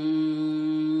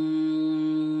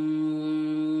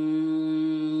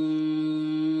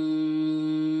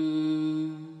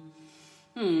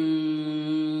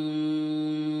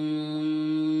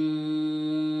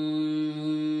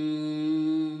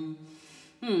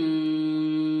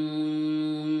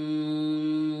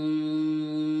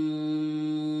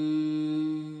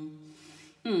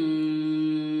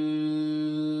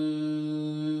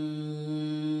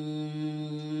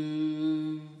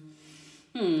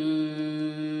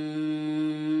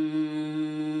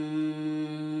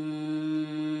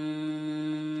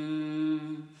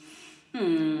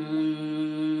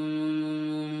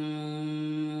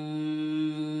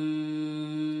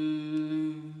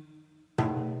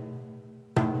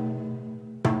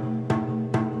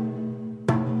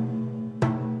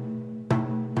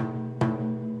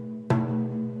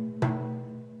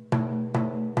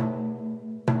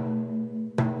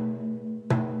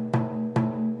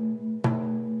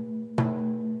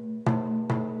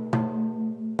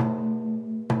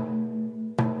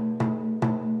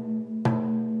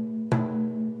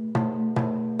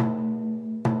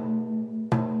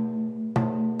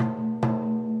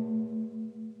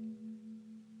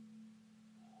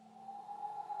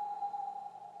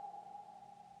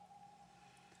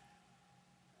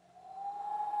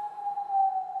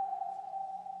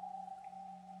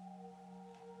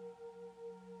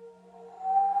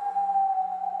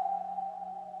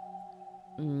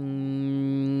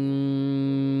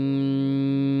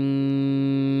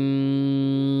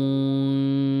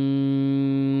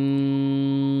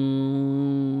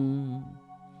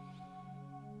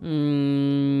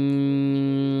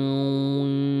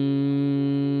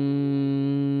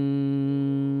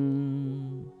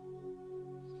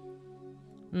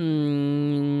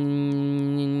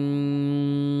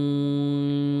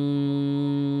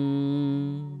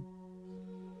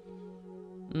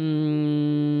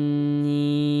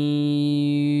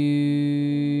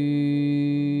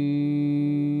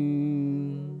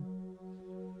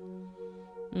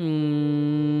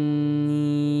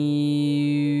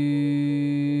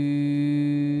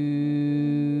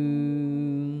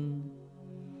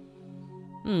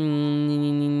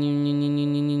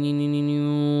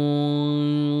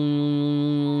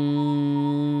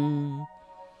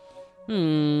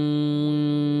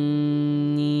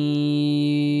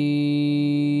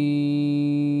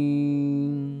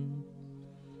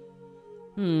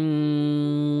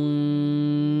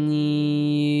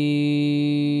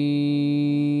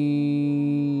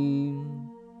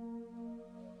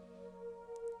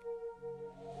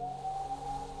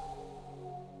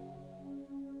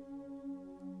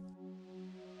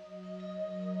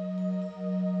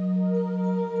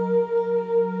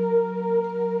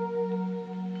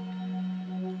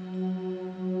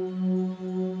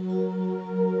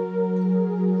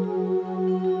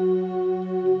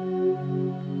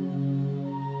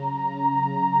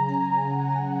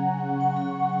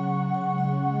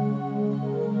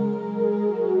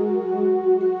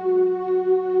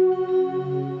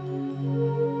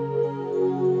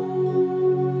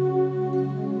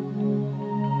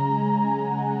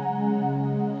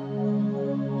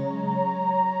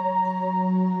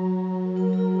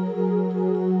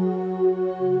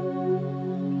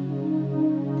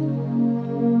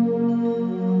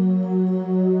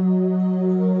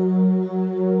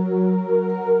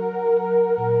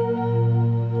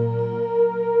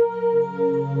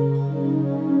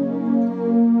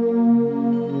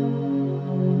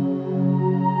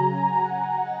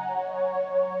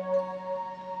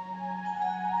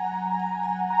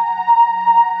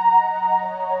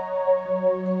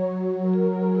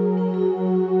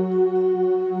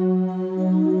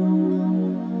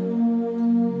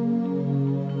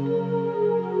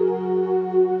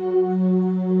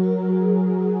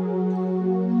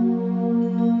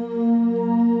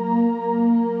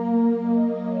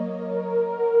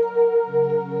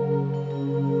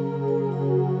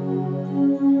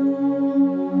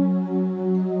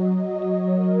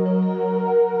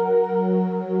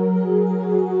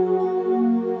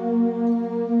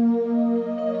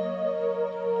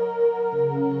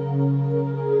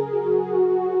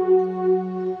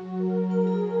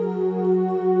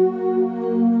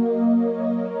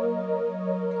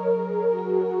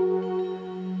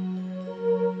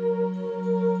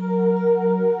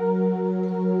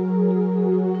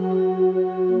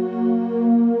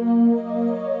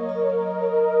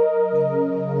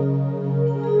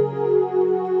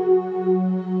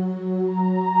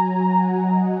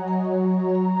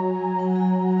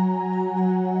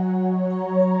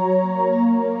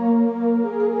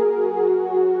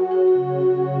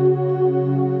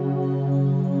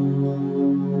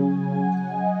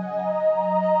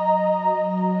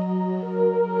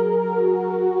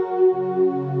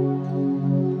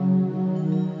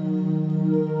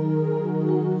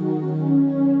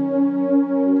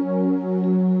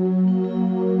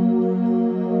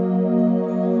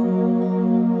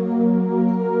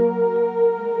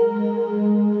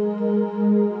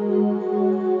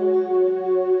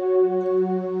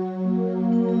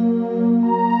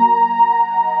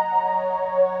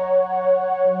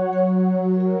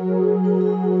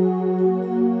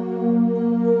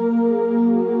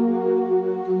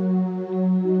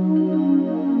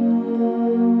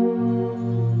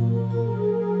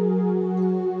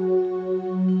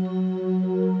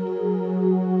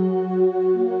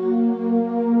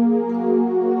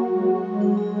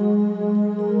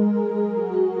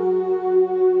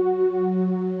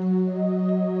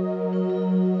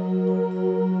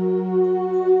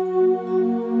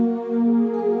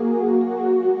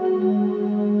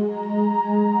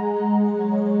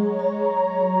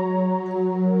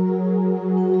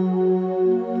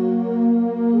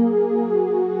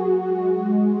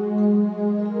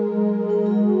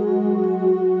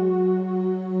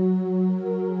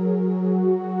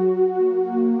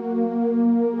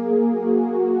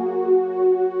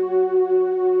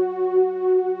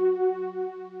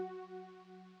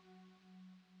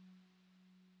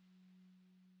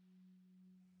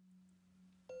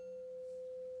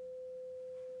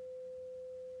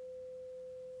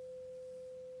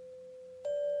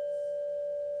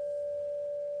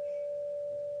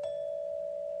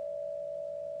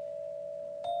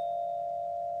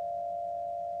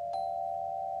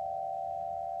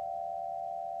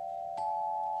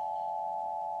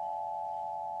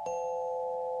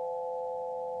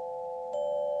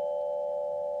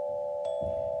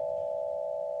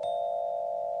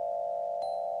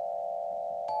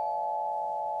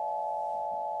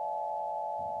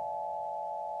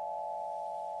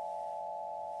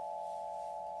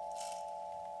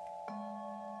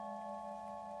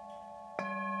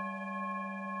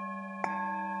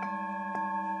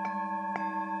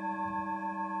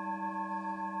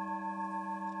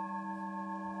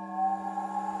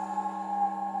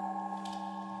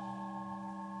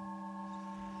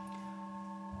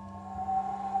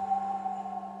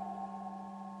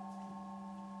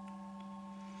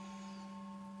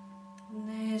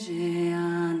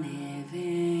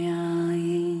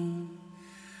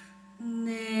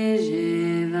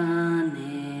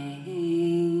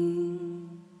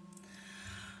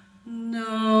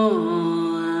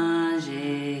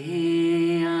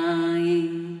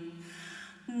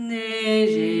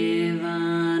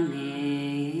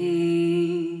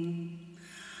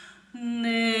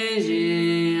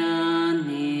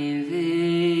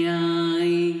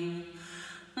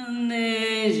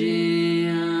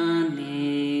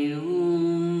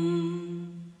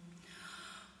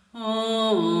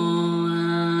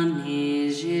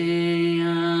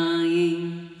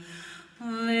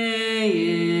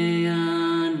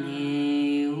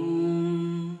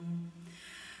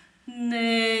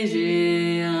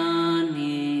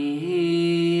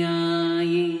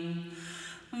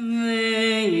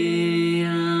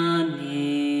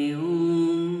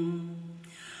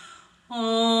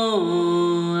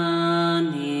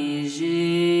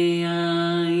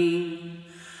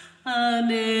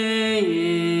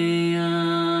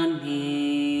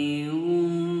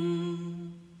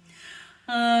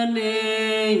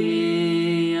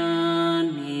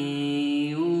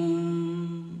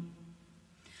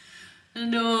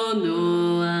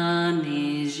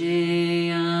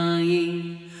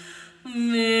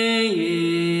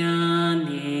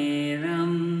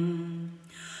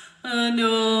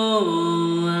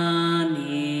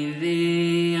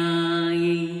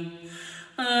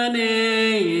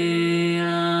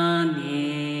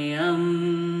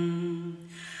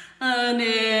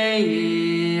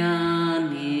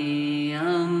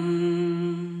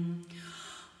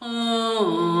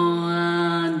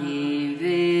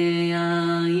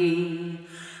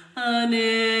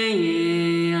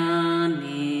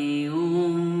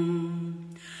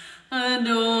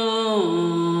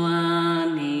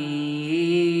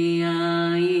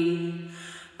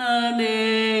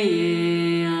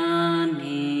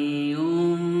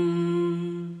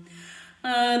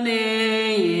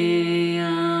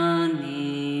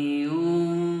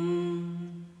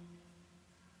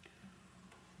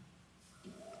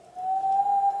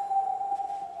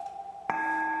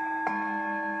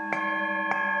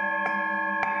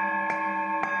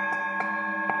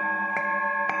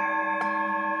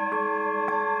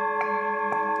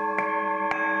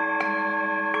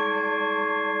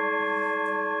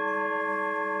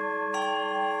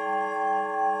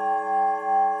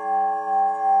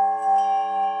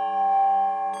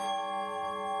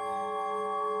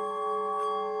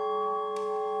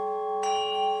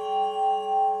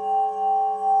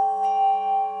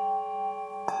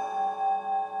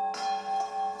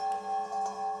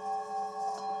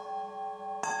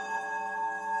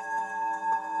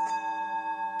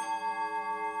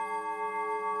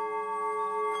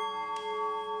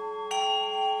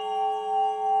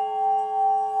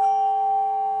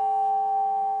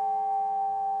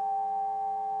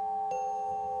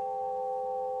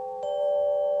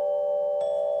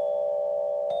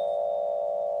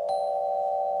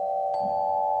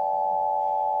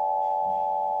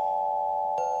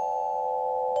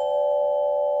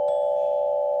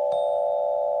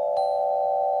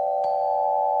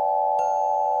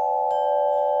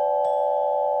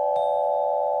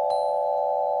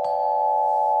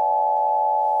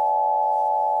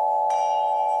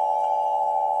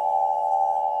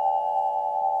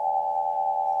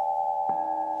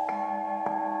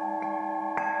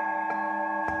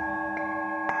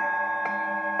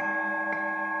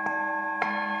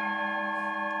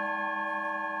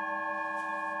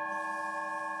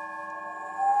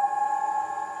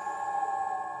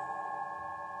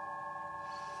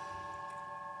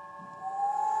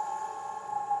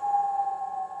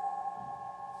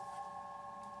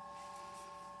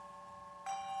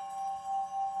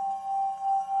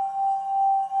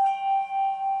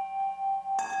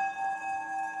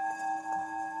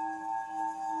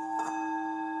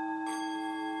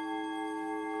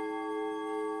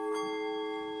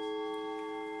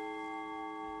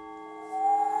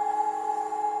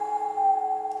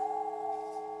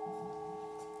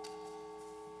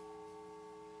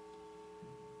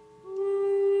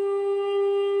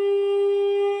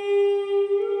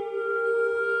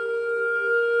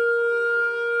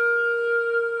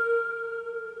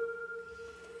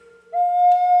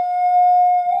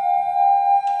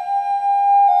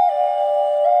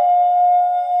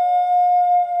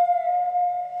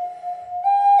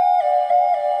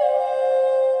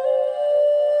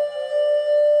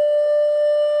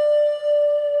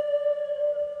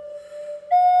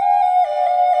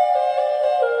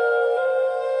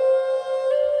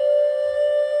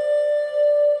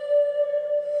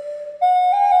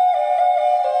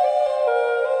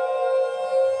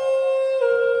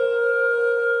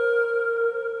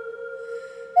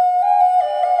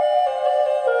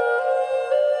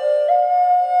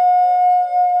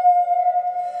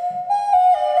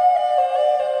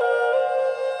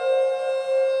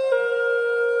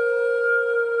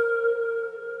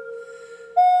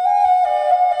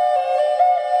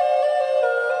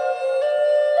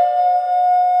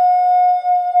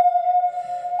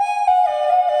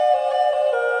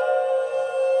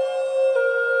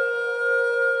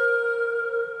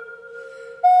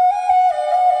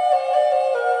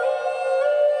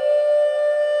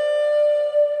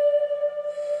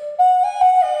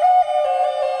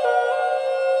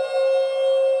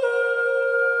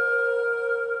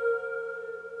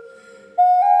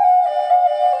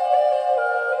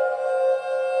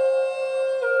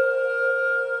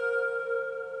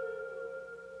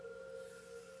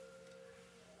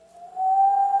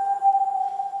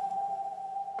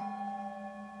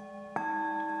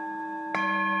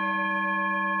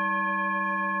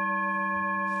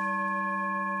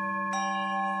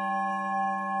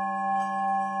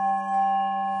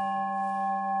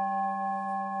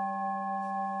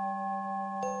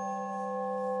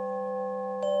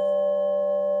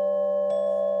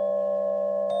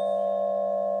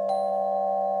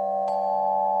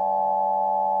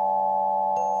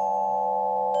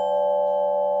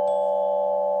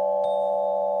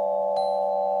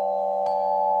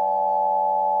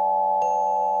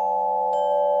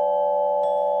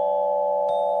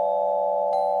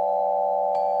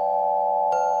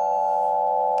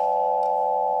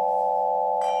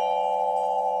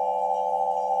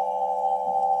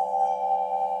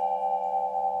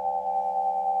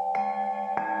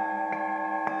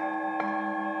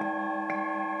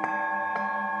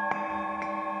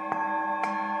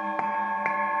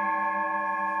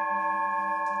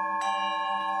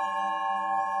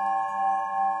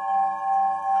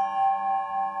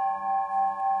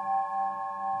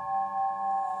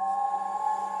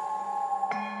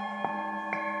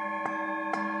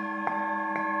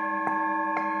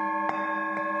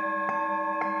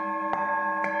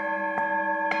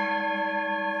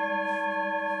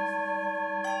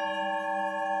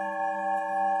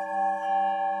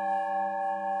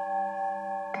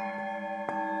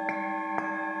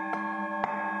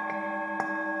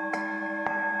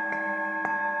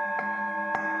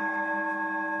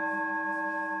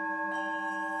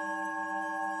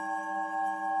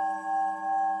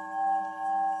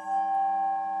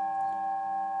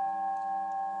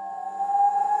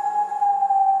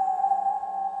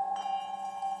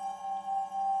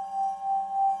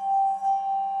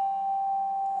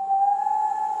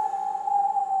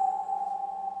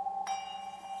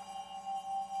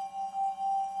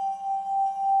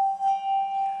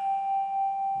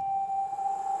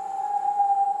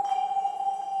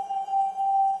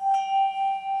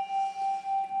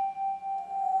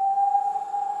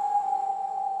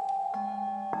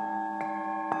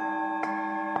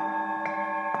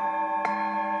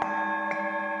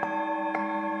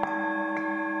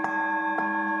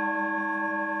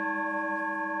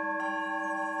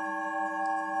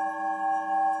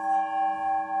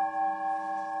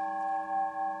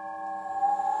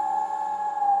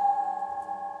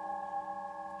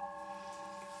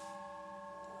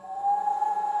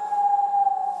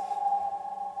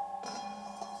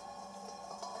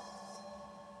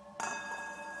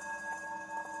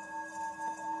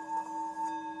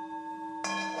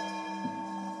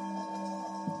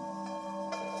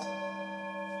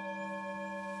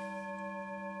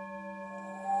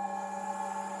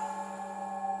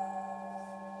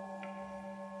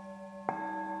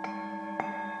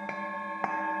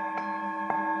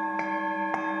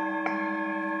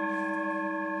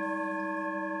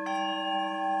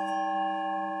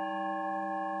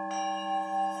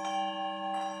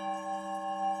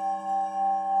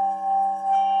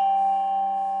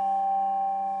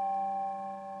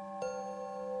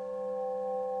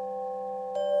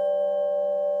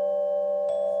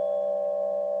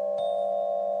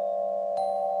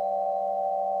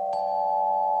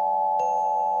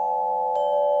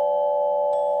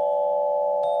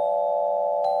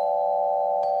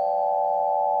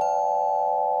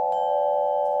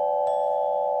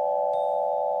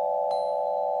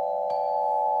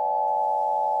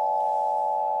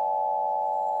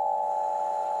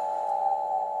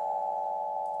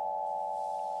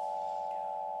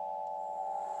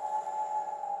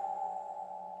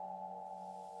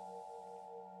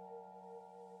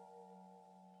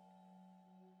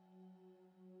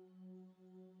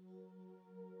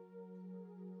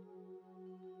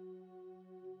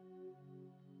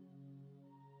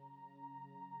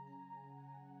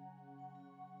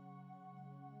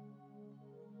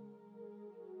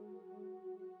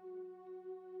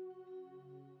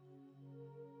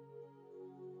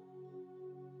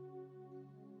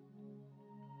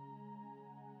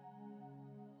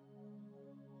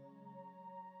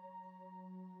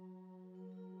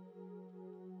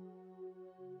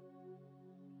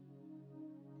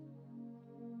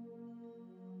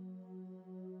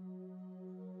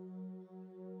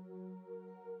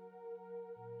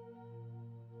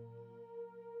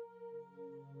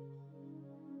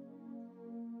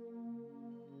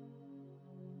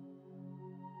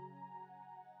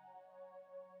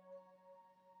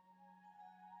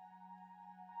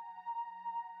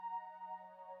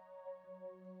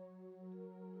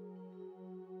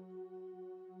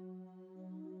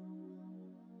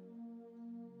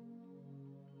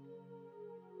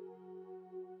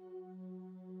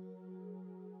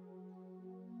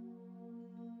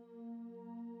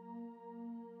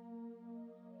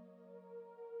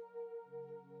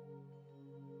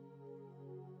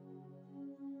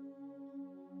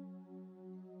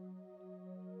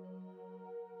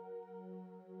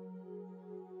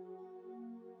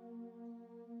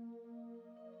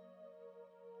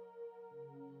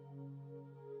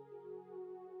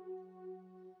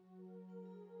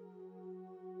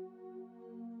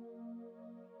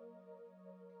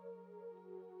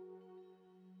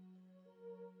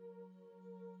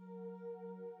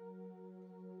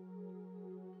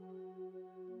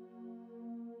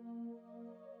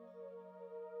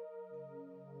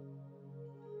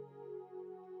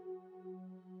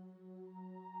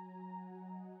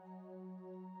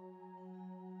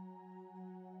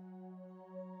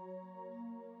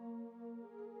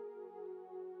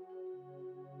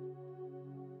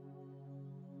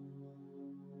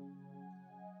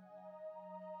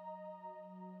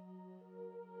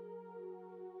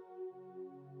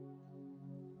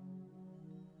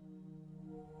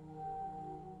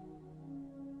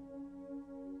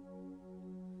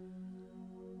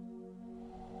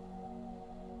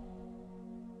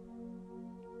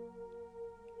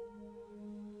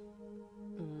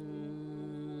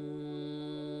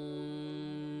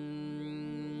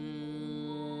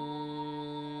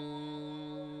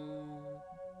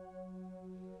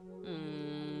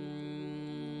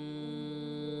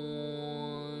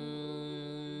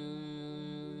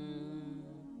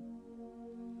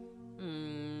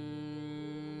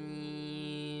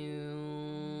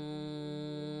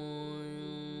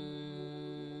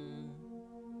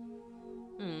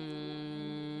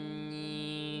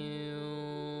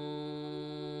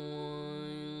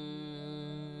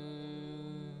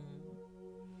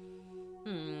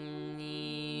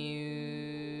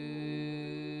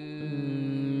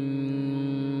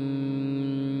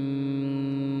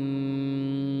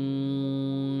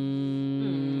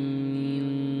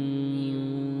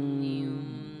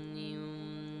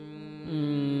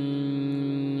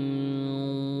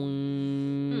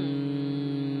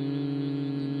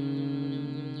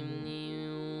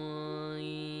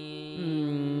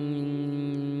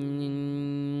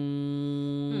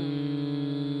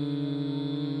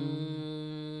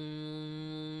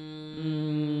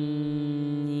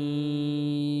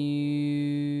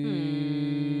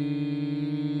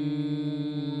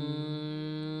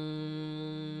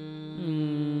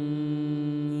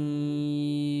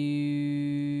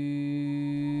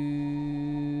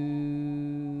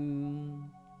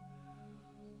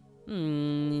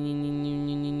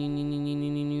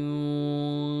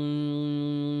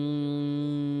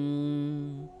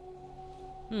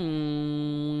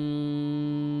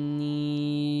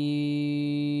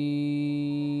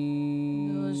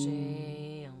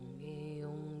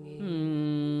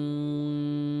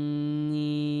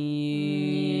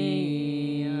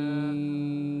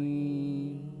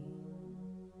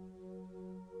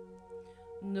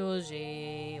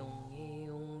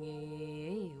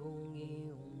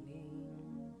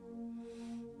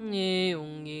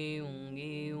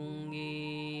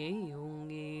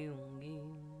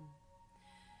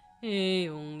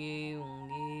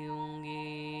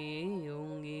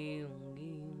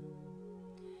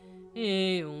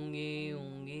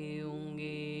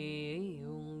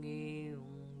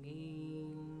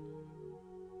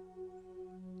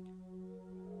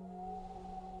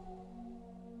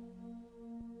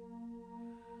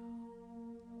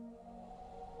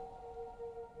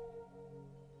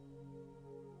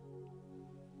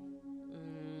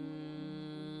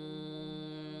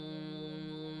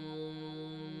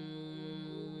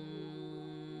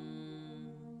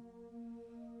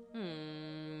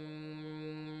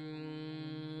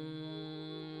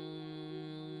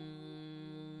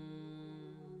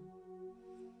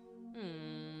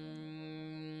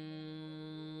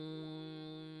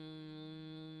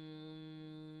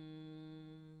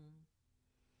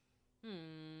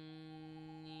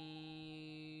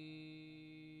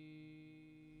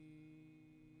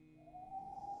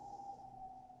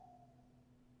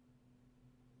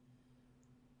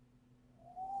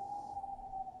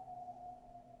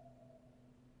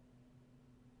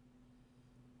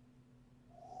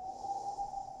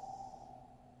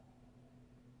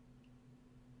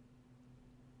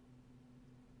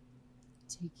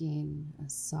 Taking a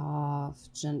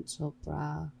soft, gentle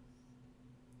breath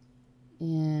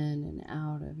in and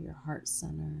out of your heart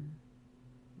center,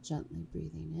 gently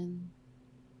breathing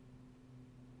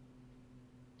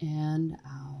in and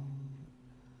out.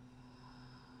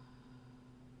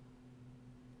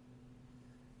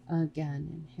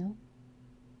 Again, inhale.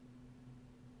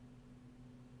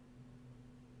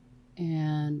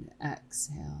 And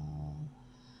exhale.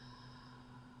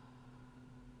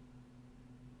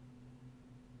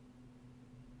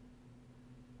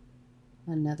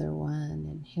 Another one,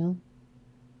 inhale.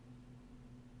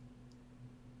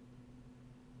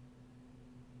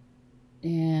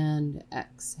 And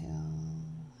exhale.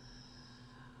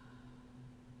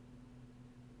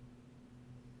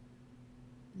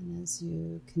 And as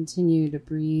you continue to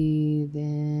breathe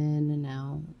in and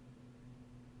out,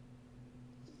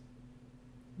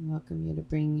 I welcome you to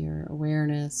bring your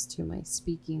awareness to my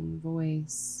speaking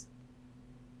voice.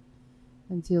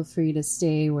 And feel free to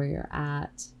stay where you're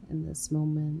at in this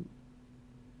moment.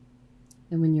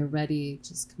 And when you're ready,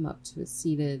 just come up to a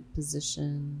seated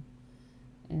position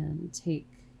and take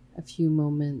a few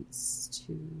moments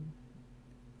to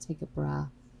take a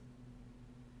breath.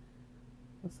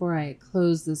 Before I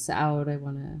close this out,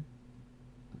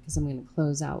 because I'm going to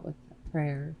close out with a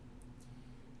prayer.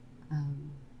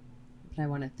 But I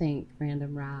want to thank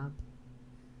Random Rab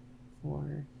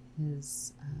for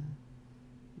his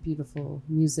beautiful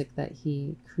music that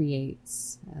he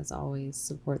creates. As always,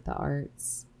 support the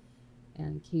arts.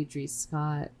 And Kadri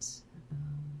Scott,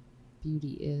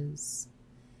 Beauty Is.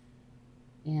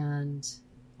 And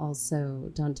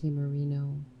also Dante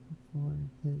Marino for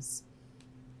his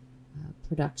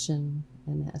production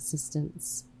and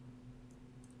assistance.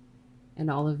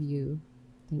 And all of you,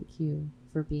 thank you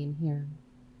for being here.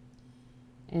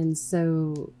 And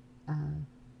so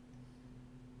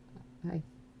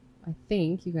I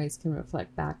think you guys can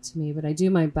reflect back to me, but I do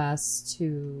my best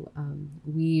to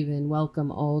weave and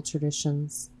welcome all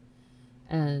traditions.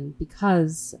 And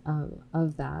because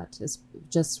of that is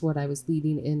just what I was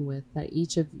leading in with, that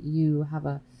each of you have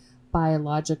a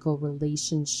biological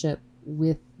relationship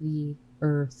with the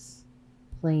earth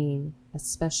plane,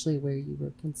 especially where you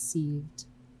were conceived.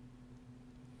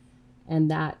 And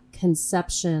that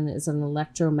conception is an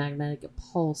electromagnetic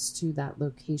pulse to that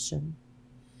location.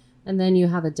 And then you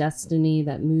have a destiny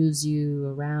that moves you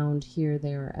around here,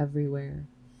 there, everywhere.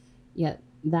 Yet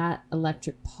that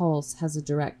electric pulse has a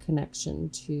direct connection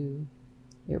to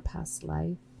your past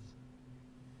life.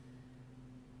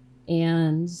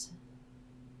 And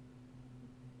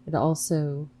it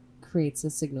also creates a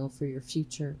signal for your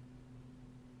future.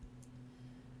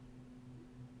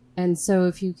 And so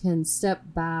if you can step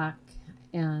back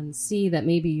and see that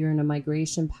maybe you're in a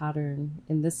migration pattern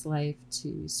in this life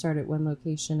to start at one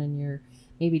location and you're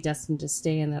maybe destined to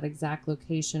stay in that exact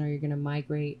location, or you're going to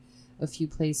migrate a few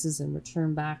places and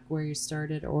return back where you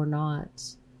started or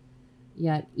not.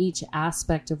 Yet each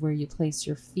aspect of where you place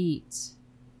your feet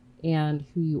and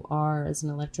who you are as an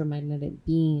electromagnetic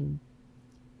being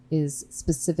is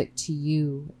specific to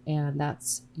you, and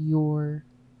that's your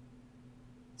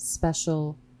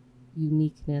special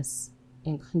uniqueness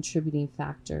and contributing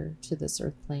factor to this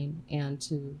earth plane and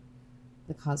to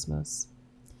the cosmos.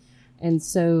 And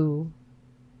so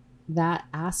that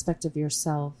aspect of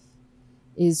yourself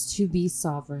is to be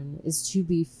sovereign, is to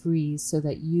be free, so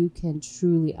that you can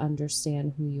truly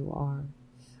understand who you are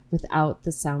without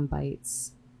the sound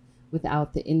bites,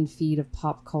 without the infeed of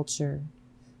pop culture.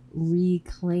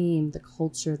 Reclaim the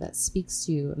culture that speaks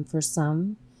to you. And for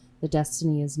some, the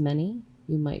destiny is many.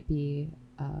 You might be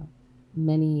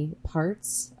many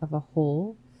parts of a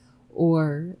whole,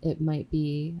 or it might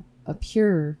be a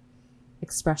pure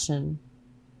expression.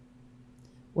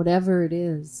 Whatever it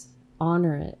is,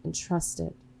 honor it and trust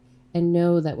it, and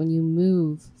know that when you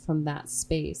move from that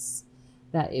space,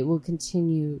 that it will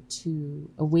continue to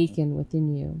awaken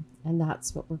within you. And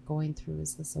that's what we're going through,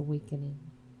 is this awakening.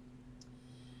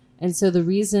 And so the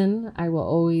reason I will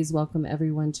always welcome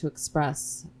everyone to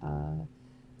express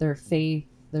their faith,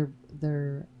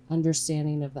 their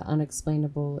understanding of the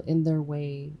unexplainable in their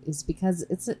way, is because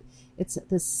it's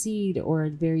the seed or a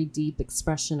very deep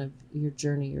expression of your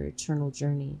journey, your eternal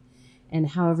journey. And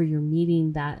however you're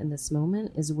meeting that in this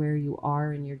moment is where you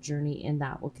are in your journey, and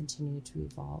that will continue to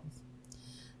evolve.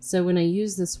 So when I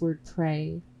use this word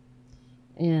pray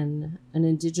in an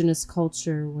indigenous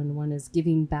culture, when one is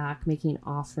giving back, making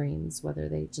offerings, whether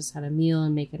they just had a meal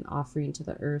and make an offering to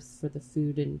the earth for the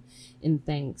food and in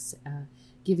thanks,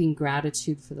 giving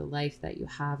gratitude for the life that you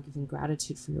have, giving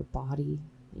gratitude for your body,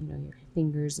 your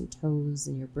fingers and toes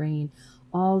and your brain,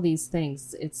 all these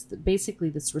things. It's basically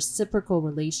this reciprocal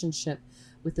relationship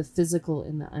with the physical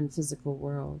and the unphysical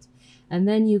world. And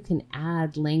then you can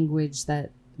add language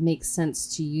that makes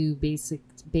sense to you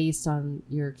based on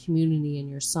your community and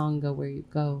your sangha where you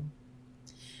go.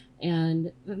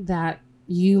 And that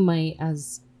you might,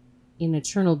 as an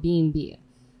eternal being, be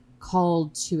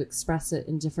called to express it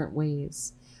in different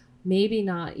ways. Maybe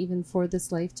not even for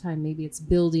this lifetime. Maybe it's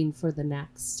building for the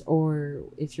next, or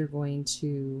if you're going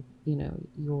to,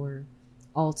 your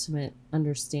ultimate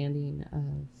understanding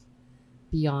of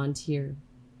beyond here.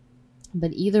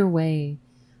 But either way,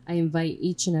 I invite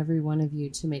each and every one of you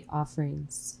to make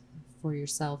offerings for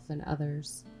yourself and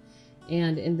others.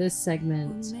 And in this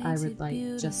segment, I would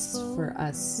like just for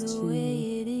us to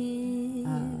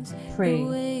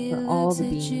pray for all the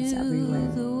beings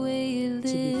everywhere to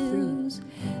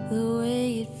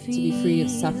be free of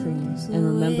suffering, and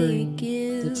remembering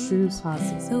the true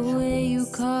causes of happiness, way you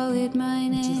call it my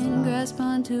name, grasp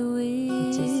onto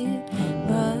it,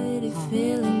 but if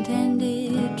ill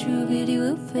intended, true beauty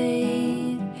will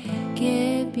fade,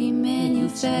 can't be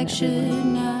manufactured,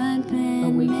 not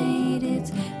man-made.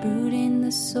 It's brewed in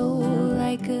the soul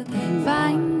like a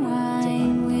fine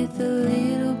wine, with a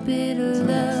little bit of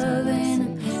love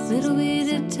and a little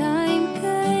bit of time,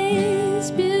 'cause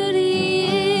beauty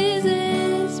is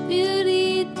as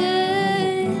beauty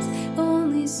does.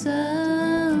 Only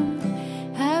some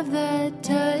have that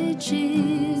touch.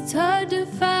 It's hard to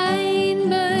find,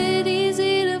 but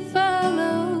easy to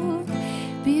follow.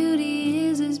 Beauty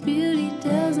is as beauty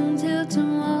does until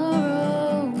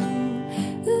tomorrow.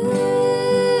 Ooh,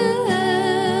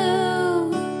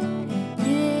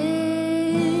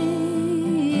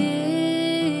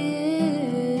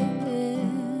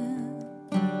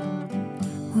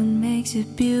 what makes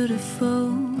it beautiful?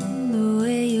 The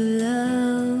way you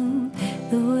love,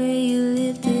 the way you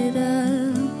lift it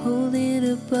up, hold it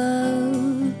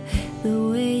above, the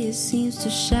way it seems to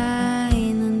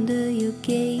shine under your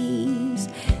gaze,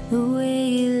 the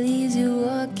way it leaves you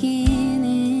walking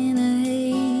in a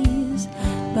haze.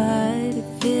 But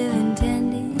if ill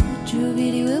intended, true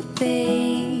beauty will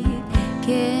fade,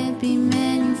 can't be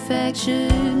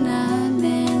manufactured, not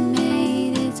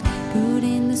man-made. It's brewed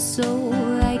in the soul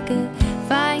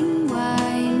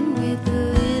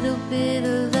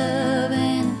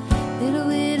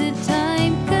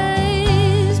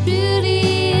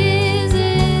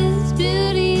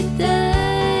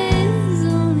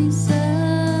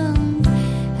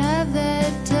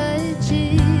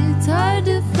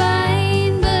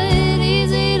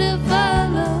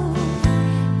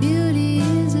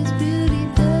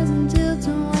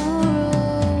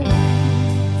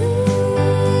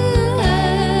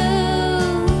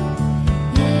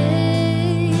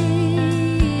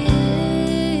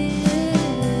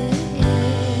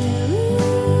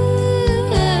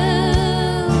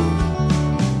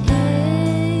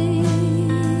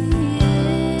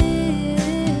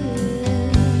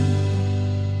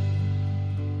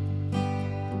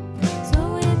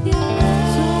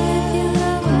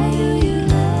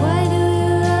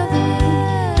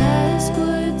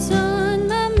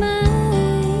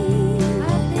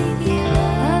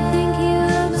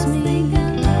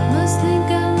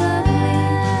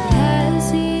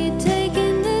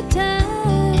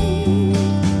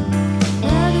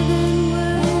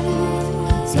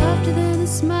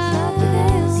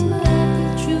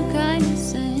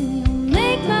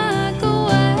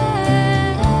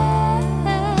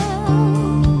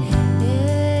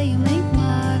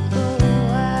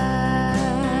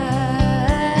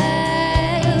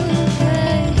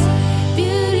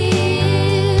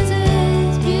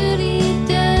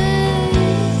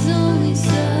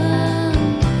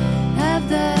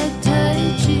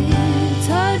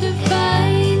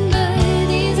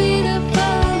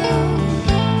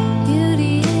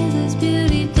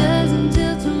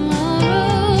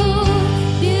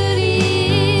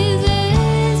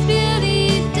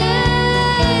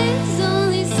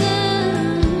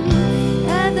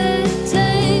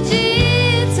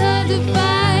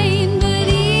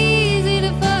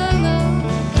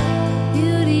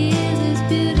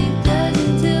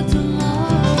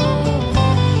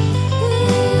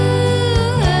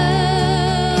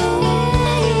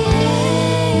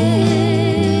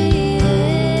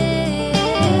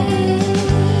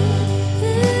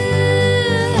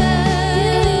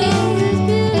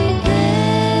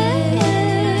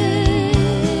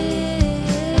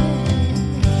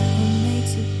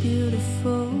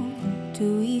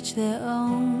each their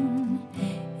own.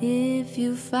 If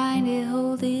you find it,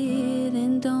 hold it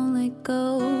and don't let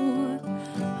go.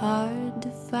 Hard to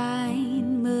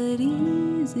find, but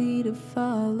easy to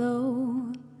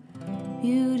follow.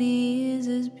 Beauty is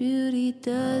as beauty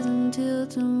does until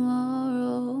tomorrow.